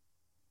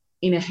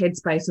a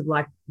headspace of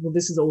well,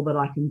 this is all that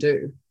I can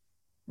do.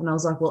 And I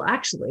was well,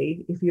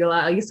 actually, if you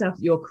allow yourself,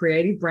 your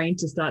creative brain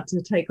to start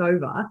to take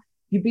over,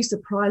 you'd be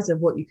surprised of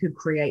what you could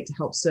create to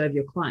help serve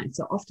your clients.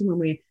 So often when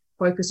we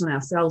focus on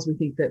ourselves, we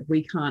think that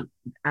we can't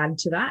add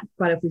to that.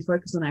 But if we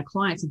focus on our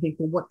clients and think,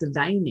 well, what do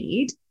they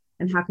need?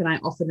 And how can I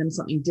offer them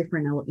something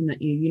different in a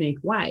unique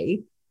way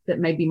that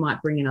maybe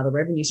might bring in other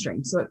revenue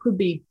streams? So it could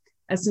be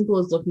as simple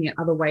as looking at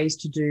other ways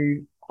to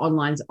do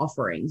online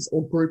offerings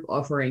or group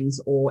offerings,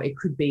 or it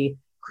could be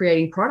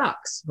creating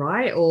products,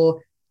 right?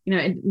 Or,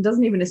 it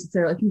doesn't even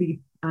necessarily, it can be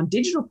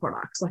digital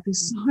products.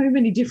 There's so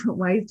many different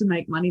ways to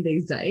make money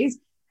these days.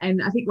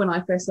 And I think when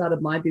I first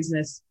started my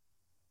business,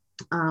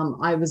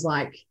 I was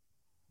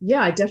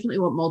yeah, I definitely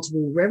want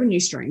multiple revenue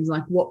streams.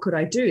 What could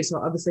I do? So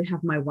I obviously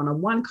have my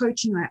one-on-one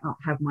coaching. I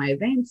have my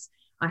events.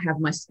 I have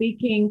my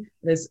speaking.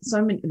 There's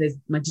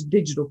my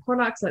digital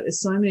products.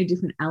 There's so many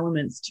different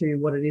elements to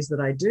what it is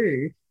that I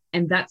do.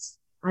 And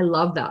I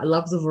love that. I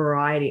love the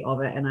variety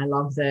of it. And I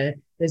love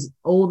there's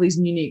all these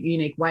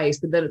unique ways,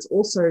 but then it's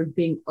also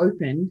being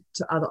open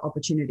to other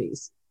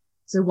opportunities.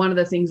 So one of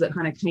the things that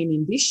kind of came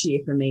in this year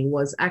for me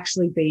was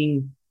actually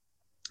being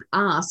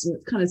asked, and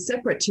it's kind of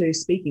separate to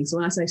speaking. So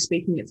when I say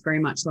speaking, it's very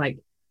much like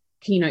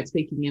keynote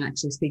speaking and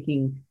actually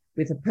speaking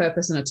with a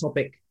purpose and a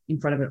topic in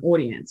front of an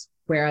audience.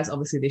 Whereas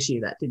obviously this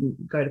year that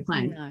didn't go to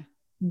plan.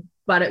 No.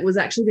 But it was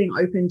actually being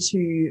open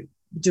to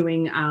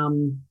doing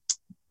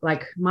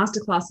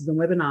masterclasses and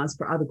webinars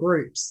for other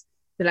groups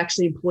that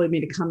actually employed me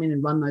to come in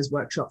and run those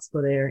workshops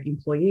for their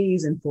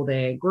employees and for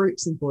their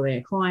groups and for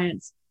their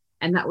clients.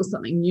 And that was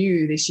something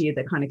new this year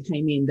that kind of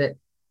came in that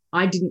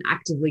I didn't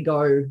actively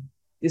go,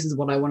 this is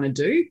what I want to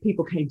do.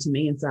 People came to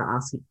me and started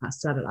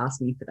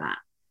asking me for that.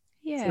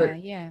 Yeah,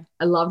 yeah.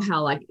 I love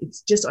how like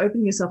it's just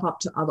opening yourself up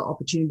to other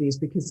opportunities,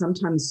 because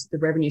sometimes the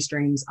revenue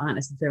streams aren't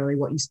necessarily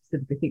what you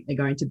specifically think they're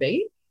going to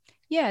be.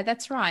 Yeah,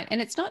 that's right.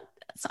 And it's not,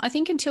 I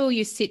think, until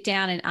you sit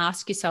down and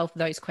ask yourself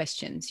those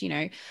questions,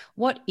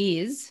 what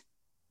is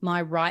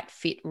my right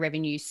fit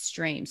revenue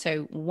stream?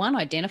 So one,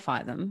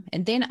 identify them,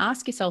 and then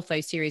ask yourself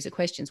those series of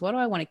questions. What do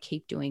I want to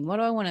keep doing? What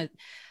do I want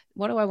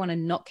to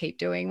not keep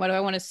doing? What do I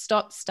want to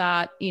stop,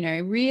 start,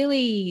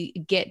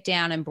 really get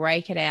down and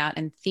break it out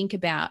and think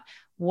about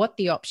what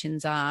the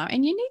options are.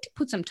 And you need to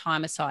put some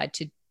time aside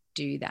to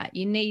do that.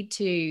 You need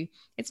to,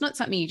 it's not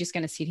something you're just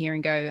going to sit here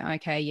and go,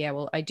 okay, yeah,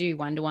 well, I do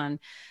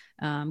one-to-one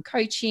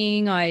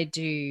coaching. I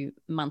do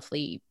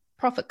monthly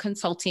profit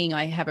consulting.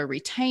 I have a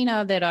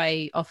retainer that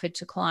I offer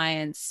to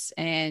clients,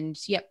 and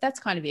yep, that's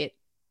kind of it.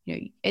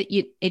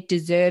 It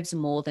deserves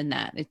more than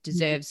that. It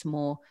deserves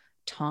more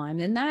time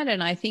than that.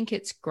 And I think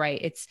it's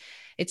great.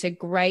 It's a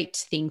great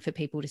thing for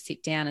people to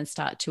sit down and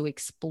start to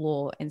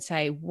explore and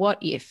say, what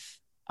if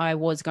I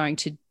was going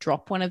to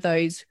drop one of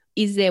those?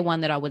 Is there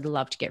one that I would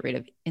love to get rid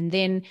of? And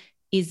then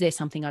is there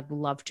something I'd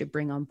love to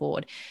bring on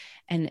board?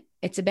 And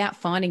it's about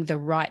finding the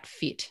right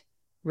fit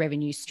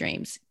revenue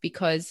streams,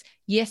 because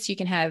yes, you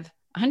can have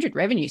 100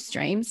 revenue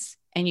streams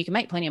and you can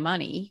make plenty of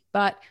money,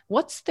 but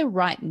what's the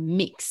right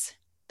mix,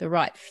 the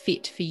right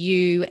fit for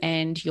you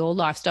and your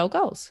lifestyle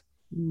goals?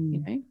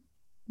 Okay.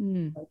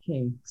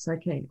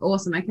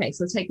 Awesome. Okay.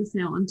 So take us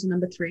now on to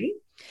number 3.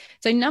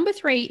 So number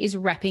 3 is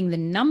wrapping the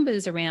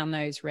numbers around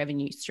those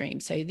revenue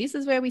streams. So this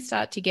is where we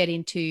start to get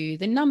into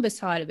the number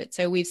side of it.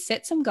 So we've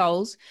set some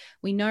goals.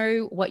 We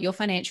know what your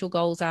financial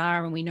goals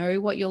are, and we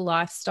know what your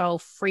lifestyle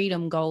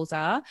freedom goals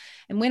are.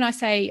 And when I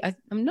say,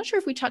 I'm not sure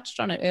if we touched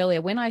on it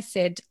earlier, when I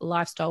said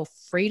lifestyle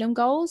freedom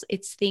goals,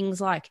 it's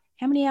things like,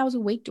 how many hours a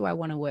week do I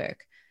want to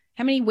work?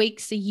 How many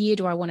weeks a year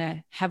do I want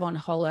to have on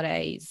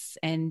holidays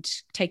and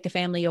take the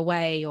family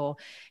away? Or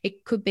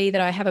it could be that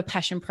I have a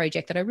passion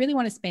project that I really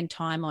want to spend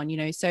time on,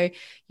 So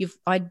you've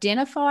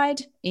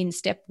identified in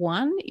step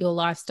 1 your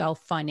lifestyle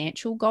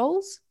financial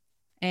goals,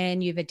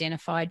 and you've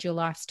identified your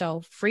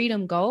lifestyle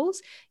freedom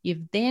goals.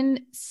 You've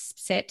then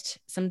set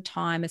some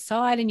time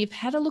aside and you've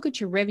had a look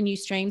at your revenue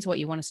streams, what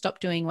you want to stop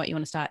doing, what you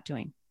want to start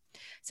doing.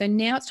 So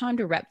now it's time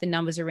to wrap the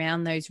numbers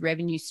around those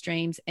revenue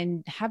streams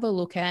and have a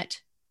look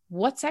at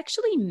what's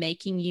actually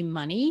making you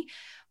money,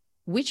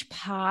 which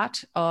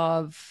part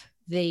of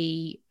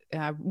the,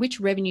 which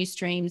revenue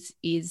streams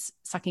is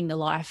sucking the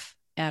life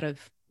out of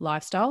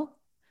lifestyle.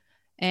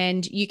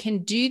 And you can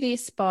do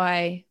this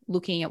by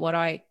looking at what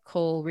I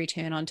call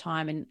return on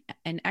time,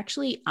 and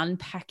actually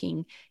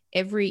unpacking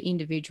every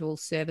individual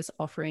service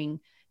offering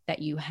that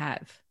you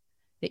have,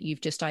 that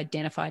you've just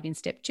identified in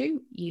step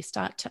 2. You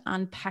start to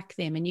unpack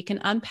them, and you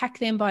can unpack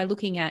them by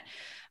looking at,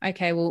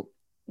 okay, well,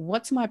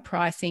 what's my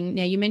pricing?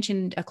 Now, you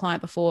mentioned a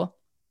client before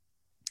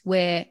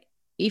where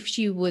if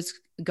she was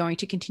going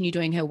to continue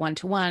doing her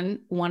one-to-one,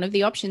 one of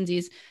the options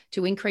is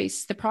to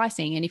increase the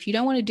pricing. And if you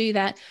don't want to do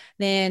that,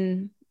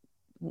 then,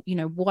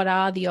 what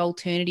are the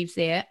alternatives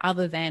there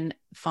other than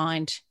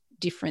find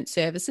different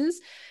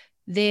services?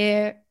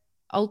 Their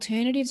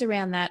alternatives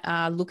around that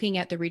are looking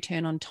at the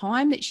return on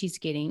time that she's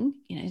getting,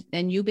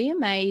 and you'll be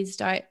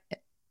amazed. I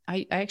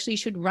actually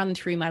should run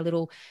through my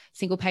little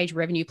single page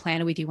revenue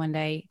planner with you one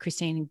day,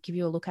 Christine, and give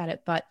you a look at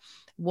it. But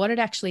what it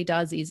actually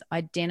does is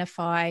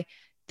identify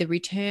the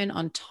return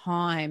on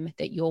time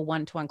that your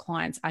one-to-one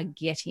clients are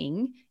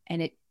getting,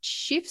 and it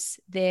shifts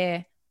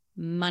their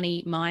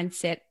money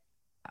mindset.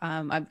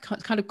 I'm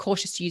kind of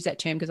cautious to use that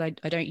term because I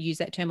don't use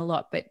that term a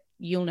lot, but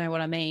you'll know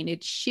what I mean.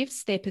 It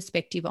shifts their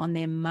perspective on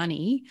their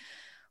money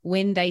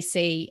when they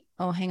see,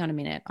 oh, hang on a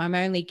minute, I'm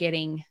only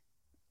getting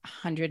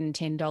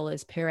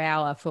 $110 per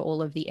hour for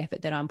all of the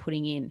effort that I'm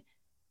putting in.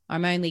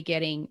 I'm only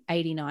getting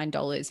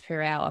 $89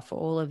 per hour for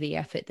all of the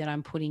effort that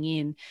I'm putting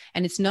in.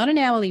 And it's not an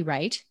hourly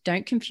rate.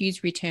 Don't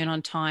confuse return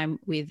on time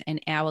with an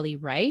hourly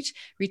rate.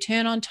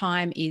 Return on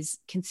time is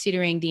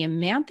considering the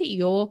amount that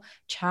you're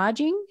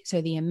charging.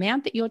 So the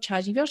amount that you're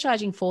charging, if you're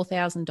charging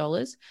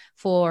 $4,000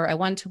 for a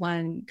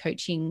one-to-one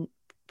coaching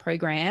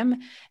program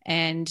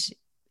and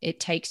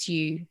it takes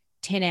you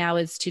 10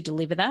 hours to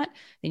deliver that,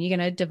 then you're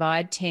going to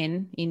divide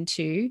 10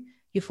 into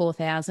your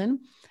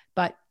 4,000.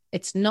 But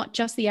it's not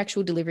just the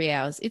actual delivery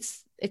hours.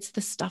 It's the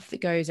stuff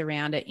that goes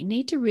around it. You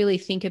need to really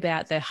think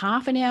about the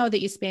half an hour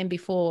that you spend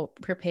before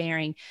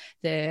preparing,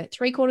 the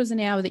 3/4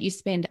 an hour that you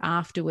spend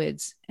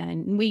afterwards.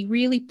 And we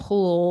really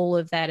pull all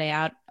of that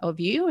out of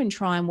you and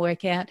try and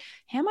work out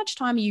how much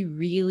time are you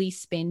really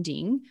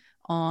spending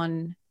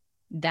on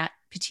that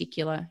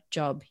particular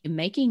job. You're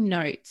making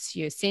notes,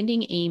 you're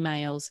sending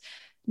emails,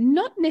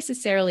 not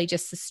necessarily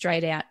just the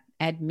straight out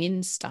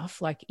admin stuff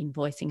like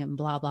invoicing and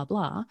blah, blah,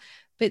 blah,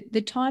 but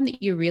the time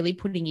that you're really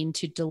putting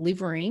into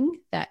delivering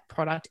that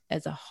product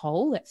as a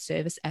whole, that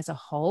service as a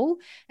whole,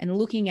 and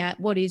looking at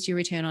what is your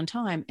return on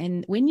time.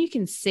 And when you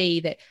can see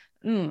that,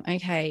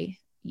 okay,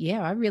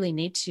 yeah, I really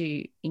need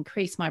to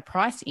increase my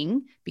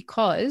pricing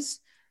because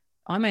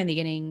I'm only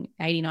getting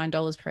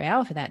 $89 per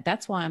hour for that.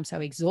 That's why I'm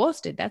so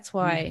exhausted. That's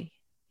why,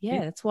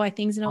 that's why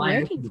things are not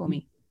working for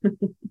me.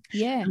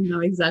 Yeah. I know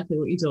exactly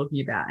what you're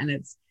talking about. And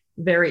it's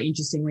very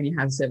interesting when you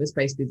have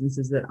service-based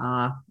businesses that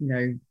are,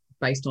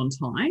 based on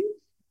time,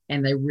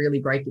 and they really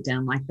break it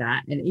down like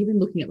that. And even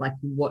looking at like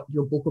what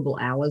your bookable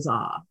hours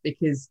are,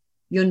 because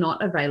you're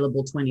not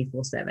available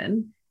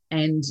 24/7.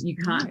 And you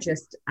can't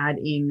just add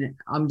in,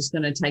 I'm just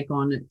going to take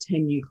on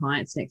 10 new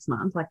clients next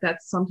month. Like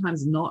that's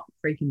sometimes not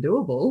freaking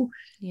doable.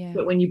 Yeah.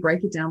 But when you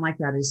break it down like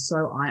that, it's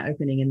so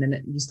eye-opening. And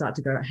then you start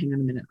to go, hang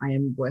on a minute, I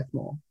am worth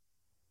more.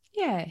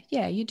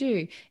 Yeah, you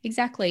do.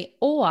 Exactly.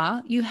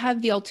 Or you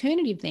have the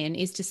alternative then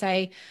is to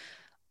say,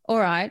 all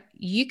right,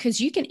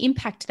 because you can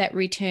impact that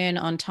return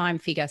on time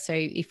figure. So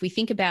if we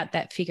think about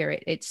that figure,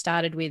 it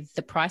started with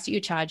the price that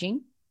you're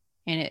charging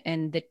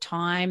and the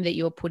time that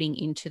you're putting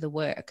into the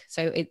work.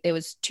 So there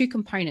was two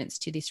components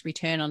to this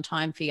return on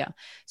time figure.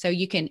 So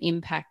you can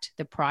impact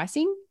the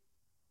pricing,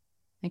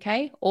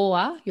 okay?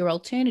 Or your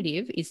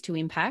alternative is to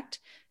impact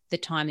the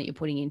time that you're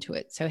putting into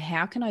it. So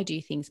how can I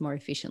do things more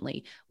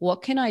efficiently?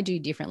 What can I do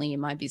differently in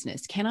my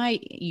business? Can I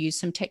use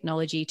some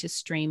technology to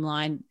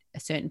streamline a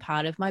certain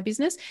part of my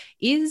business?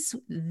 Is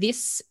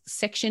this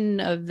section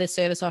of the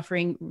service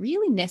offering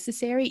really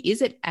necessary?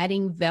 Is it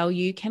adding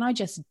value? Can I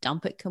just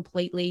dump it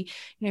completely?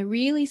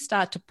 Really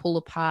start to pull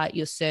apart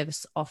your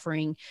service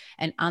offering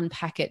and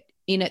unpack it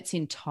in its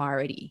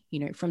entirety,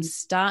 from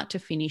start to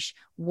finish.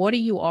 What are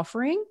you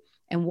offering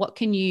and what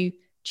can you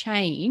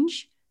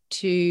change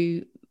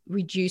to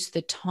reduce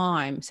the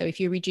time? So if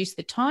you reduce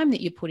the time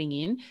that you're putting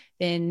in,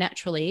 then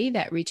naturally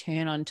that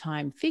return on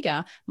time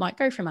figure might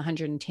go from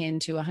 110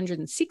 to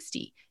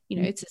 160.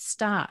 It's a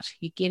start.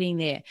 You're getting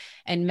there.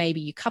 And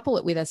maybe you couple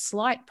it with a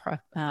slight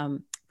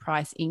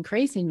price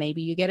increase and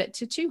maybe you get it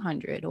to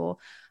 200 or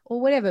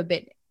whatever.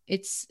 But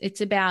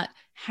it's about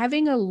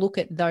having a look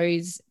at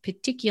those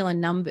particular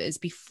numbers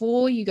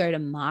before you go to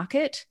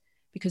market,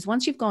 because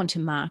once you've gone to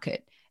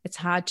market, it's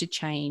hard to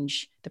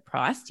change the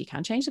price. You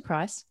can't change the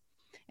price.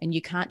 And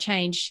you can't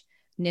change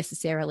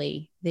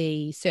necessarily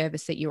the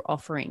service that you're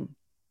offering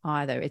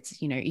either. It's,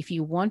 if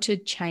you want to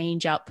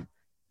change up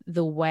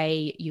the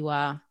way you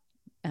are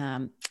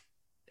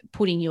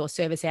putting your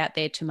service out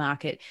there to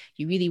market,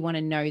 you really want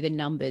to know the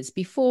numbers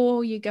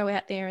before you go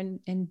out there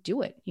and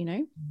do it,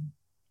 Yeah,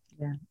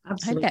 absolutely.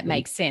 I hope that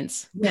makes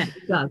sense. Yeah,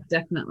 it does,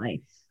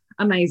 definitely.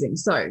 Amazing.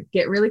 So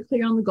get really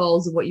clear on the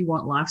goals of what you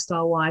want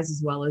lifestyle-wise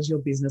as well as your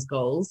business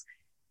goals.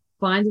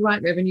 Find the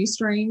right revenue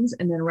streams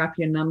and then wrap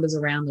your numbers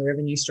around the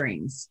revenue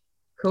streams.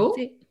 Cool?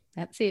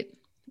 That's it.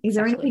 Is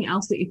there anything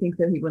else that you think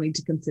that people need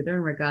to consider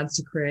in regards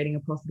to creating a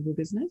profitable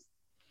business?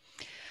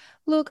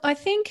 Look, I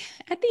think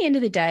at the end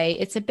of the day,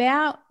 it's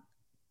about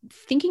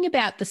thinking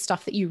about the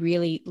stuff that you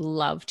really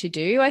love to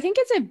do. I think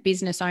as a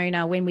business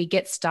owner, when we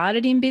get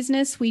started in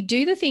business, we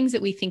do the things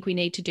that we think we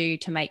need to do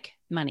to make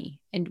money,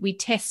 and we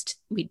test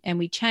and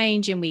we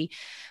change and we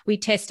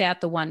test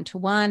out the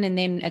one-to-one, and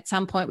then at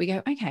some point we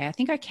go, okay, I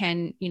think I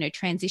can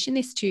transition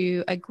this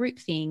to a group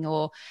thing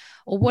or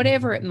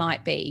whatever it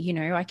might be.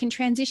 I can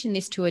transition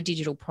this to a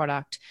digital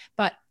product,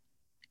 but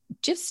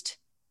just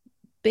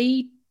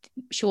be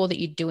sure that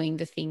you're doing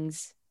the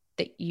things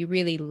that you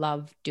really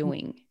love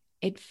doing.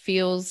 It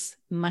feels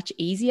much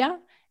easier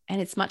and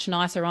it's much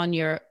nicer on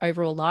your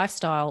overall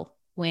lifestyle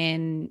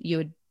when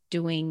you're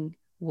doing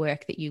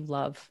work that you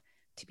love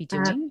to be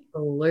doing.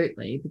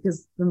 Absolutely.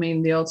 Because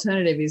the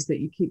alternative is that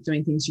you keep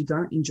doing things you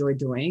don't enjoy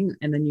doing,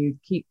 and then you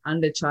keep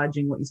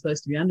undercharging what you're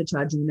supposed to be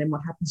undercharging. And then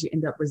what happens? You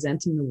end up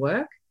resenting the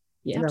work.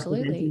 You end up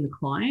resenting the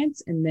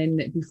clients. And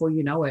then before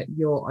you know it,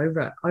 you're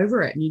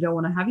over it and you don't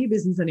want to have your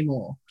business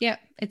anymore. Yeah,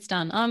 it's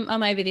done.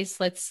 I'm over this.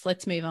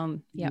 Let's move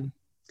on. Yeah.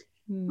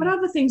 What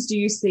other things do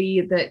you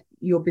see that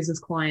your business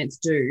clients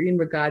do in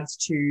regards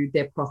to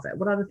their profit?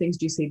 What other things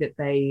do you see that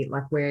they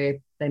like where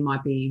they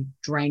might be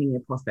draining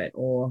their profit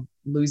or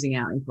losing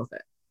out in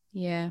profit?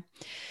 Yeah,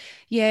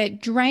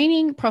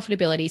 draining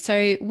profitability.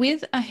 So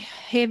with a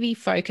heavy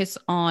focus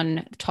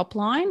on top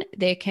line,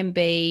 there can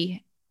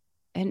be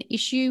an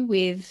issue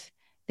with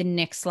the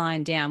next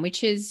line down,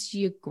 which is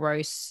your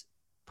gross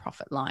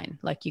profit line.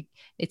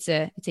 It's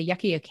a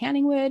yucky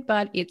accounting word,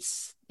 but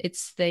it's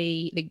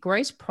the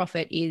gross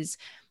profit is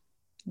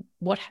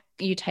what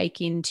you take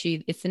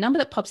into, it's the number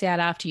that pops out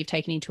after you've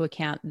taken into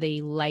account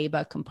the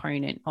labor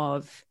component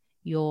of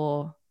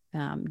your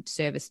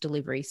service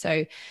delivery.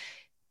 So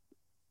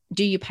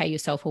do you pay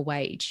yourself a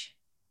wage?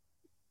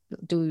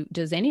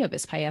 Does any of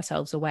us pay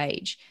ourselves a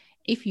wage?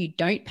 If you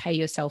don't pay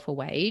yourself a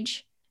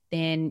wage,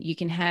 then you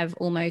can have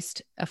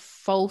almost a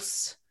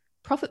false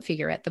profit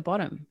figure at the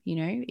bottom.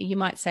 You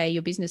might say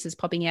your business is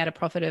popping out a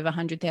profit of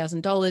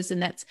 $100,000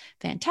 and that's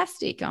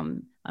fantastic.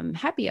 I'm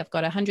happy I've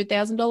got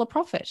 $100,000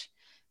 profit.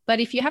 But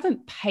if you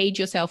haven't paid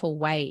yourself a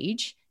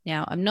wage,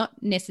 now I'm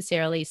not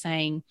necessarily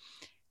saying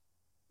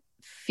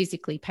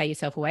physically pay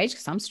yourself a wage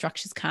because some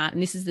structures can't.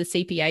 And this is the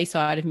CPA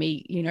side of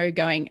me,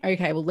 going,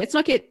 okay, well, let's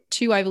not get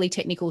too overly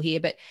technical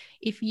here. But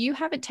if you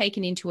haven't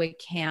taken into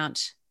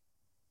account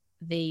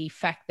the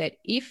fact that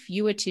if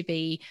you were to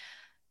be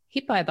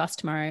hit by a bus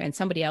tomorrow and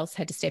somebody else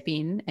had to step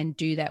in and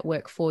do that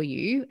work for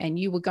you, and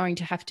you were going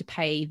to have to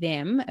pay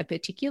them a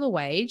particular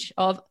wage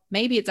of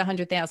maybe it's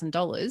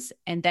 $100,000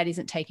 and that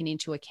isn't taken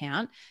into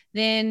account,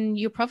 then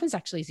your profit is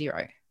actually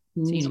zero.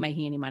 So you're not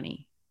making any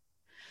money.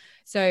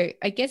 So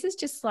I guess it's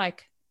just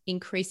like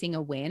increasing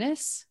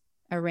awareness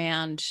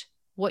around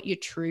what your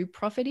true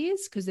profit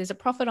is, because there's a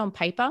profit on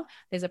paper.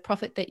 There's a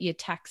profit that your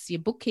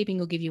bookkeeping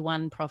will give you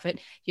one profit.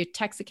 Your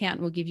tax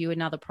accountant will give you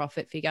another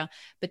profit figure.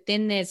 But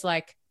then there's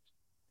like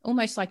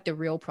almost like the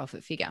real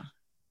profit figure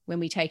when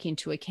we take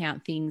into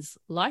account things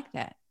like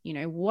that. You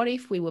know, what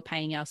if we were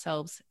paying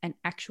ourselves an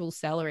actual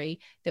salary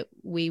that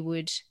we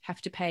would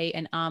have to pay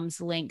an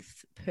arm's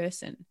length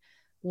person?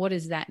 What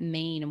does that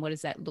mean? And what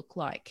does that look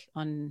like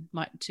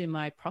to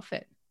my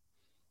profit?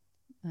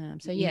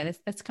 So yeah,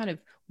 that's kind of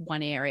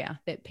one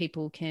area that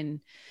people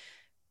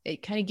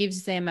it kind of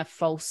gives them a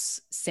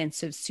false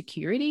sense of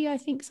security, I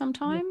think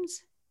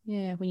sometimes.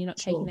 Yeah, when you're not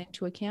taking that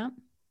into account.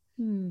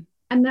 And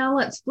now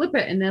let's flip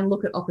it and then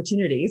look at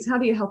opportunities. How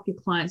do you help your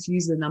clients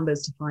use the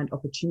numbers to find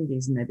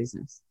opportunities in their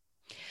business?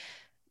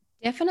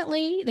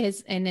 Definitely.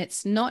 And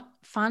it's not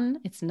fun.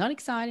 It's not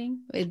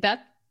exciting, but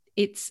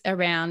it's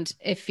around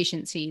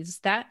efficiencies.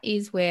 That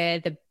is where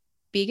the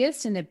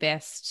biggest and the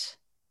best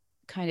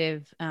kind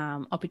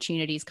of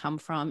opportunities come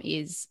from,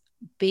 is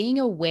being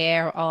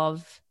aware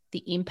of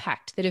the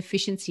impact that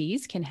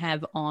efficiencies can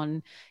have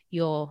on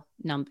your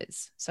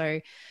numbers.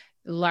 So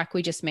like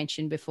we just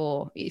mentioned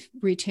before, if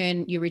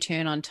your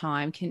return on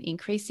time can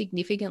increase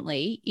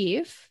significantly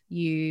if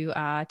you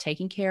are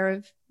taking care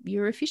of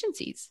your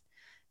efficiencies.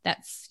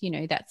 That's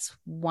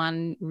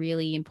one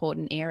really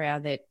important area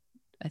that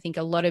I think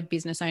a lot of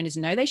business owners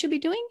know they should be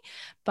doing,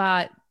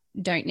 but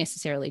don't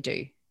necessarily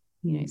do.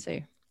 So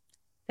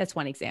that's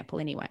one example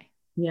anyway.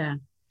 Yeah.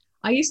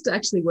 I used to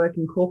actually work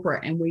in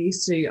corporate, and I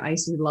used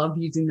to love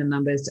using the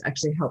numbers to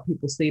actually help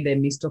people see their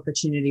missed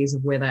opportunities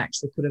of where they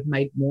actually could have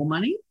made more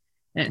money.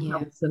 And it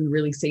helps them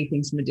really see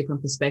things from a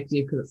different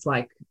perspective, because it's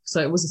like, so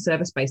it was a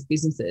service-based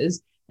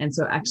businesses. And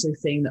so actually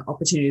seeing the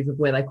opportunities of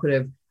where they could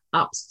have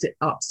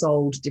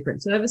upsold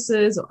different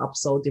services or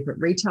upsold different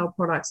retail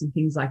products and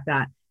things like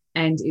that.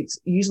 And it's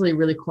usually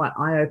really quite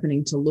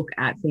eye-opening to look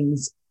at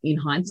things in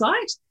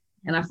hindsight.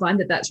 And I find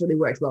that that's really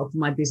worked well for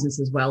my business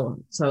as well.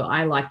 So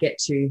I get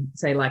to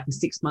say like the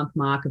 6-month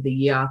mark of the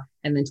year,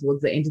 and then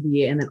towards the end of the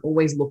year, and then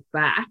always look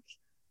back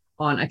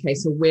on, okay,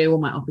 so where were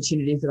my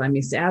opportunities that I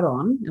missed out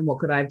on, and what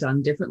could I have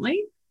done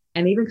differently?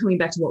 And even coming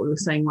back to what we were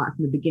saying right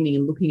from the beginning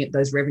and looking at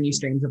those revenue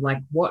streams of like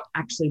what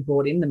actually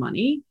brought in the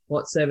money,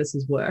 what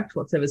services worked,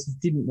 what services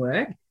didn't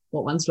work,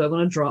 what ones do I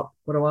want to drop,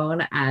 what do I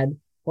want to add,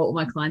 what were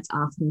my clients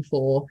asking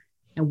for,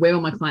 and where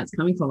were my clients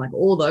coming from? Like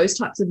all those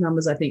types of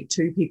numbers, I think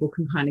too, people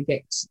can kind of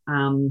get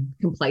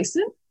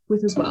complacent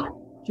with as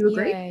well. Do you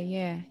agree?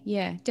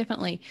 Yeah,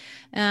 definitely.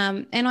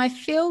 And I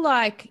feel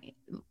like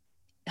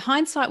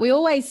hindsight, we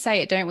always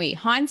say it, don't we?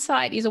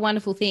 Hindsight is a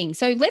wonderful thing.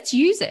 So let's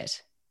use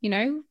it.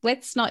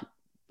 Let's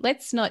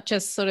not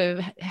just sort of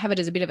have it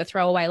as a bit of a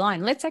throwaway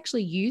line. Let's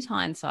actually use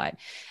hindsight.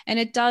 And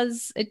it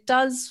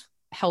does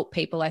help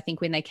people, I think,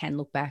 when they can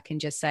look back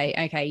and just say,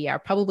 okay, yeah, I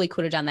probably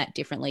could have done that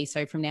differently.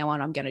 So from now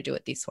on, I'm going to do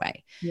it this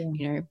way.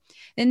 Yeah.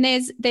 And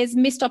there's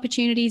missed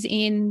opportunities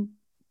in,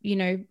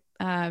 you're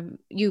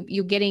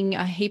getting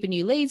a heap of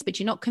new leads, but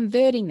you're not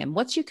converting them.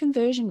 What's your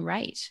conversion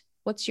rate?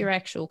 What's your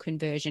actual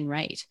conversion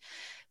rate?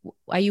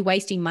 Are you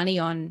wasting money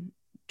on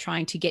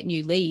trying to get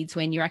new leads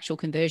when your actual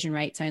conversion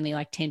rate's only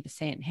like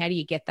 10%? How do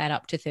you get that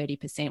up to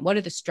 30%? What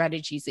are the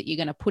strategies that you're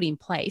going to put in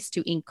place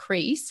to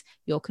increase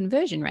your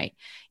conversion rate?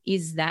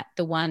 Is that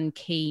the one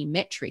key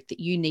metric that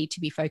you need to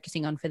be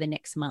focusing on for the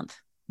next month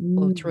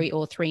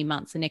or 3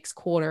 months, the next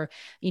quarter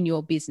in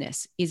your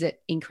business? Is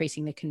it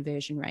increasing the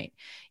conversion rate?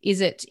 Is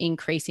it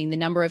increasing the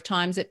number of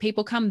times that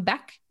people come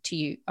back to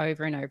you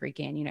over and over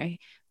again?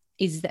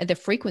 Is the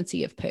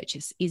frequency of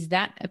purchase, is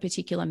that a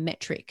particular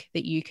metric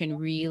that you can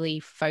really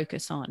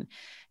focus on,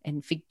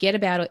 and forget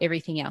about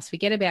everything else?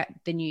 Forget about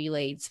the new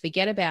leads,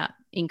 forget about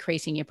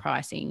increasing your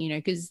pricing,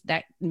 because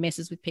that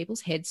messes with people's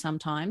heads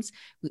sometimes,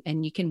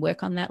 and you can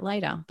work on that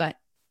later. But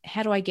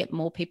how do I get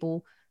more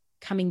people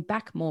coming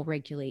back more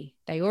regularly?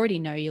 They already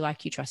know you,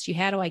 like you, trust you.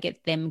 How do I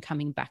get them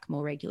coming back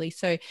more regularly?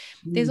 So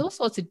there's all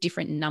sorts of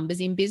different numbers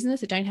in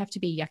business. It don't have to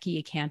be yucky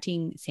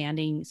accounting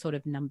sounding sort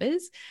of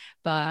numbers,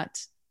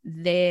 but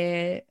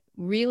they're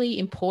really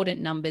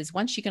important numbers.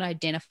 Once you can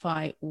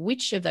identify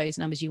which of those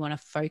numbers you want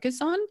to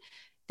focus on,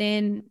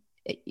 then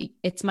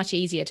it's much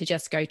easier to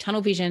just go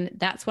tunnel vision.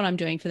 That's what I'm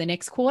doing for the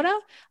next quarter.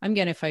 I'm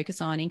going to focus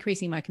on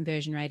increasing my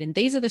conversion rate. And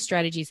these are the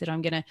strategies that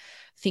I'm going to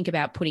think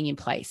about putting in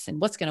place,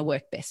 and what's going to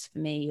work best for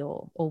me,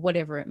 or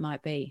whatever it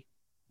might be.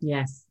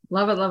 Yes.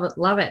 Love it, love it,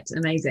 love it.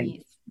 Amazing.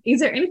 Yes. Is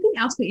there anything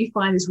else that you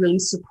find is really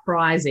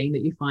surprising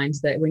that you find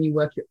that when you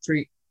work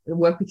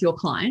with your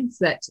clients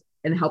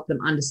and help them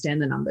understand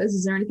the numbers?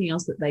 Is there anything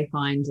else that they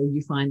find or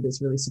you find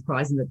that's really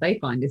surprising that they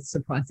find is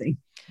surprising?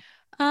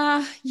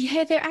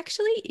 Yeah, there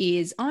actually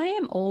is. I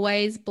am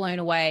always blown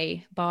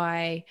away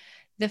by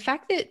the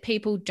fact that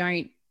people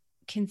don't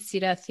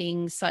consider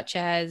things such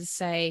as,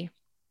 say,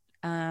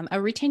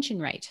 a retention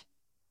rate.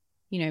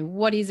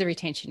 What is a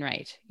retention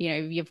rate?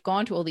 You've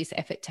gone to all this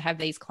effort to have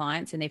these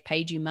clients and they've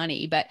paid you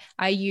money, but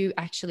are you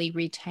actually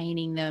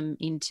retaining them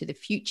into the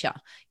future?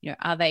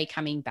 Are they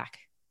coming back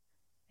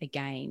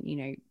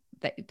again?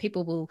 That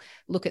people will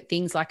look at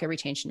things like a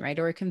retention rate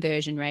or a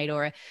conversion rate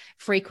or a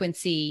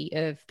frequency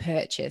of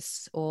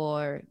purchase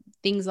or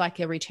things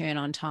like a return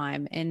on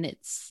time. And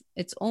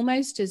it's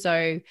almost as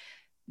though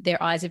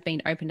their eyes have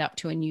been opened up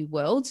to a new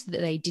world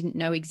that they didn't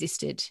know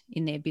existed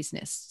in their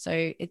business.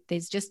 So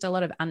there's just a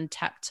lot of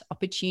untapped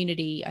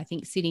opportunity, I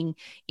think, sitting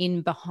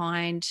in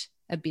behind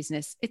a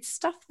business. It's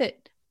stuff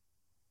that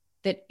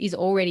is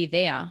already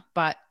there,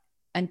 but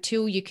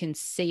until you can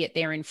see it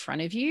there in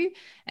front of you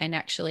and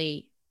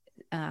actually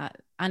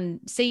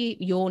see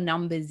your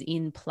numbers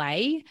in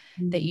play,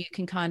 that you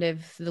can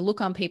the look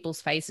on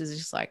people's faces is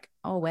just like,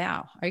 oh,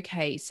 wow,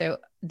 okay, so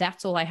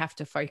that's all I have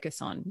to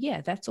focus on.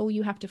 Yeah, that's all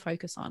you have to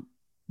focus on.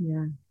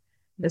 Yeah.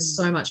 There's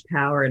so much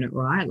power in it,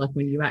 right? Like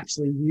when you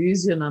actually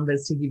use your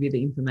numbers to give you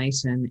the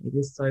information, it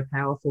is so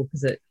powerful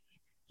because it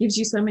gives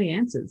you so many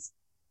answers.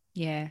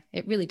 Yeah,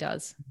 it really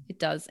does. It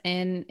does.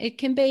 And it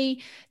can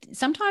be,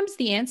 sometimes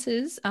the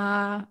answers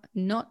are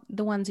not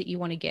the ones that you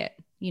want to get.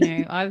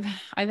 I've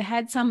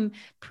had some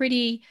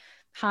pretty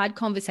hard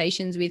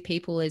conversations with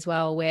people as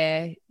well,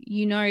 where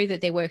that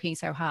they're working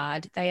so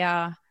hard. They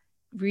are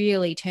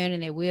really turning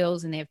their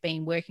wheels and they've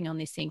been working on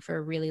this thing for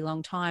a really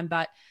long time.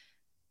 But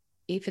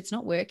if it's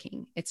not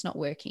working, it's not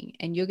working.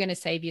 And you're going to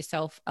save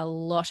yourself a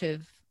lot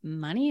of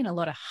money and a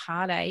lot of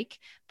heartache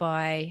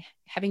by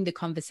having the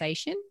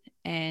conversation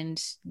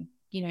and,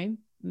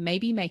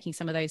 maybe making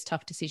some of those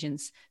tough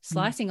decisions,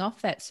 slicing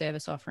off that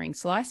service offering,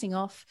 slicing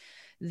off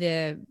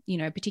the,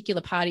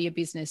 particular part of your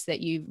business that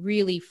you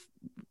really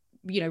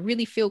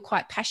feel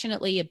quite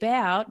passionately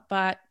about,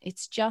 but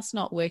it's just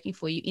not working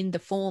for you in the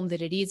form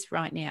that it is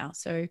right now.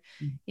 So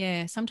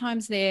yeah,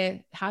 sometimes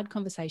they're hard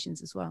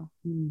conversations as well.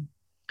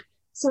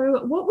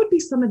 So what would be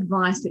some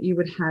advice that you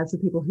would have for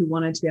people who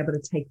wanted to be able to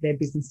take their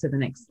business to the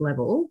next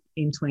level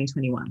in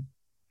 2021?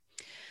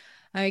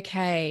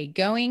 Okay,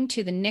 going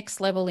to the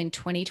next level in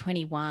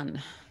 2021.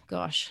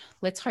 Gosh,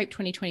 let's hope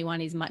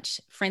 2021 is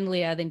much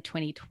friendlier than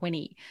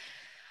 2020.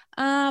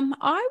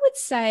 I would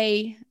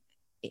say,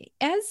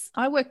 as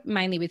I work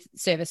mainly with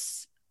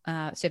service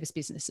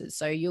businesses,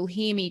 so you'll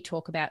hear me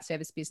talk about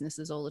service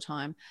businesses all the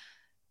time.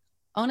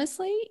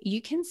 Honestly,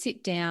 you can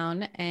sit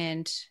down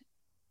and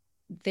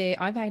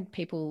I've had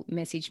people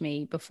message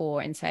me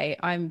before and say,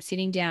 I'm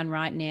sitting down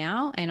right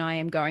now and I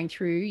am going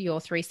through your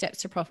 3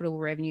 steps to profitable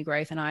revenue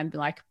growth. And I'm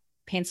like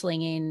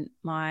penciling in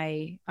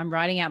I'm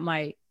writing out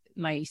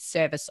my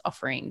service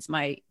offerings,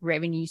 my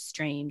revenue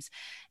streams,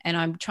 and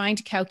I'm trying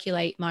to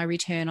calculate my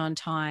return on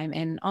time.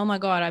 And oh my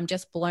God, I'm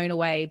just blown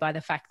away by the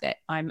fact that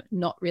I'm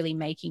not really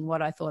making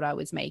what I thought I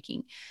was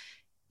making.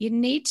 You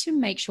need to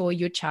make sure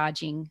you're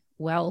charging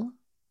well.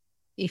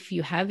 If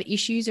you have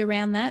issues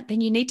around that,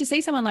 then you need to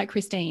see someone like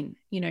Christine,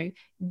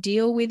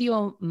 deal with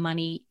your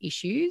money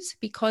issues,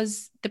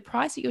 because the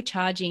price that you're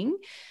charging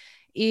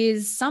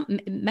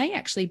may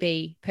actually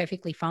be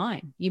perfectly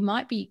fine. You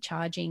might be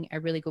charging a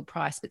really good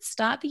price, but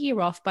start the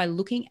year off by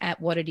looking at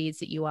what it is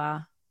that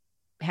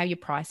how you're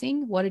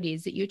pricing, what it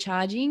is that you're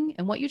charging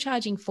and what you're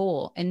charging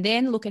for. And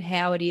then look at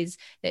how it is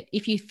that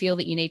if you feel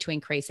that you need to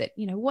increase it,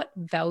 what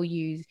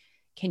value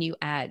can you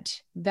add?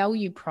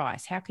 Value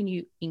price. How can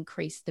you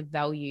increase the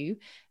value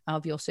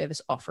of your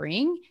service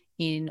offering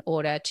in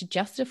order to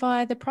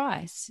justify the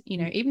price?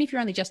 Even if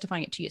you're only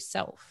justifying it to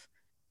yourself,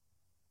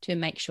 to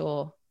make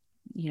sure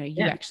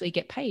you actually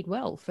get paid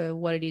well for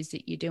what it is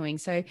that you're doing.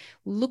 So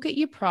look at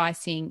your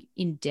pricing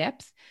in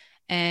depth,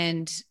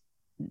 and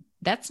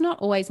that's not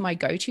always my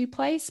go-to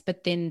place,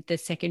 but then the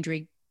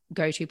secondary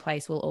go-to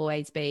place will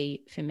always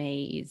be, for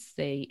me, is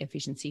the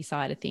efficiency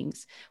side of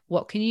things.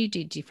 What can you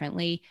do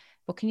differently?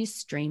 What can you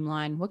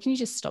streamline? What can you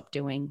just stop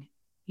doing?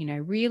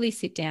 Really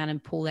sit down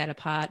and pull that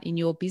apart in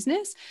your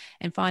business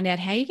and find out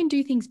how you can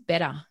do things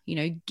better,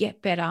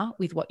 get better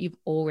with what you've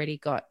already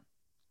got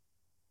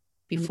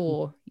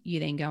before you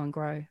then go and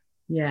grow.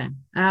 Yeah,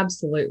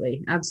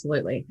 absolutely.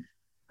 Absolutely.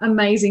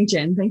 Amazing,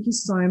 Jen. Thank you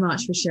so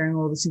much for sharing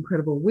all this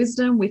incredible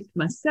wisdom with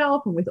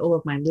myself and with all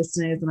of my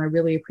listeners. And I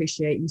really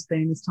appreciate you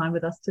spending this time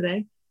with us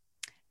today.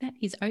 That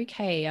is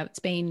okay. It's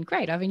been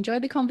great. I've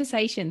enjoyed the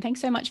conversation.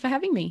 Thanks so much for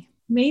having me.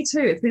 Me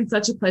too. It's been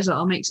such a pleasure.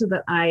 I'll make sure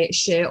that I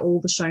share all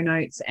the show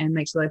notes and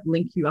make sure I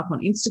link you up on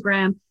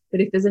Instagram.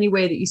 But if there's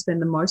anywhere that you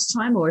spend the most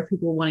time, or if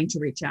people are wanting to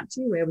reach out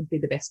to you, where would be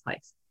the best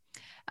place?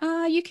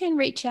 You can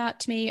reach out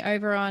to me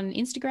over on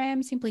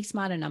Instagram, Simply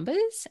Smarter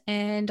Numbers.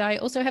 And I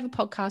also have a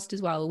podcast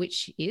as well,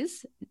 which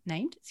is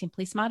named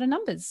Simply Smarter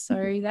Numbers.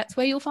 So that's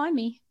where you'll find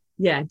me.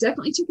 Yeah,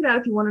 definitely check it out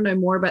if you want to know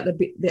more about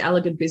the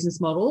elegant business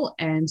model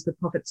and the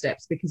profit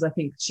steps, because I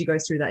think she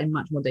goes through that in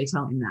much more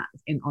detail on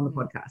the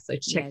podcast. So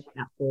check it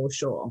out for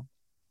sure.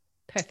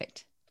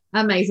 Perfect.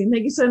 Amazing.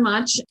 Thank you so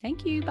much.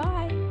 Thank you.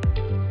 Bye.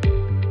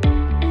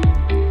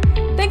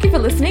 Thank you for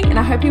listening, and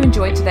I hope you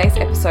enjoyed today's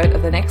episode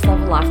of the Next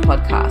Level Life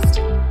podcast.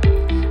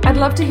 I'd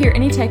love to hear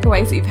any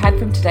takeaways that you've had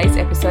from today's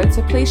episode,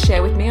 so please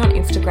share with me on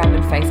Instagram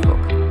and Facebook.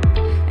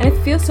 And if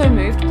you feel so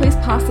moved, please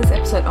pass this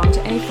episode on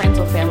to any friends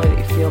or family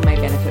that you feel may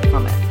benefit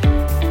from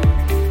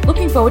it.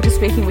 Looking forward to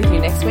speaking with you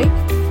next week,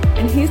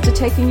 and here's to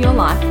taking your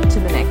life to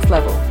the next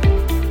level.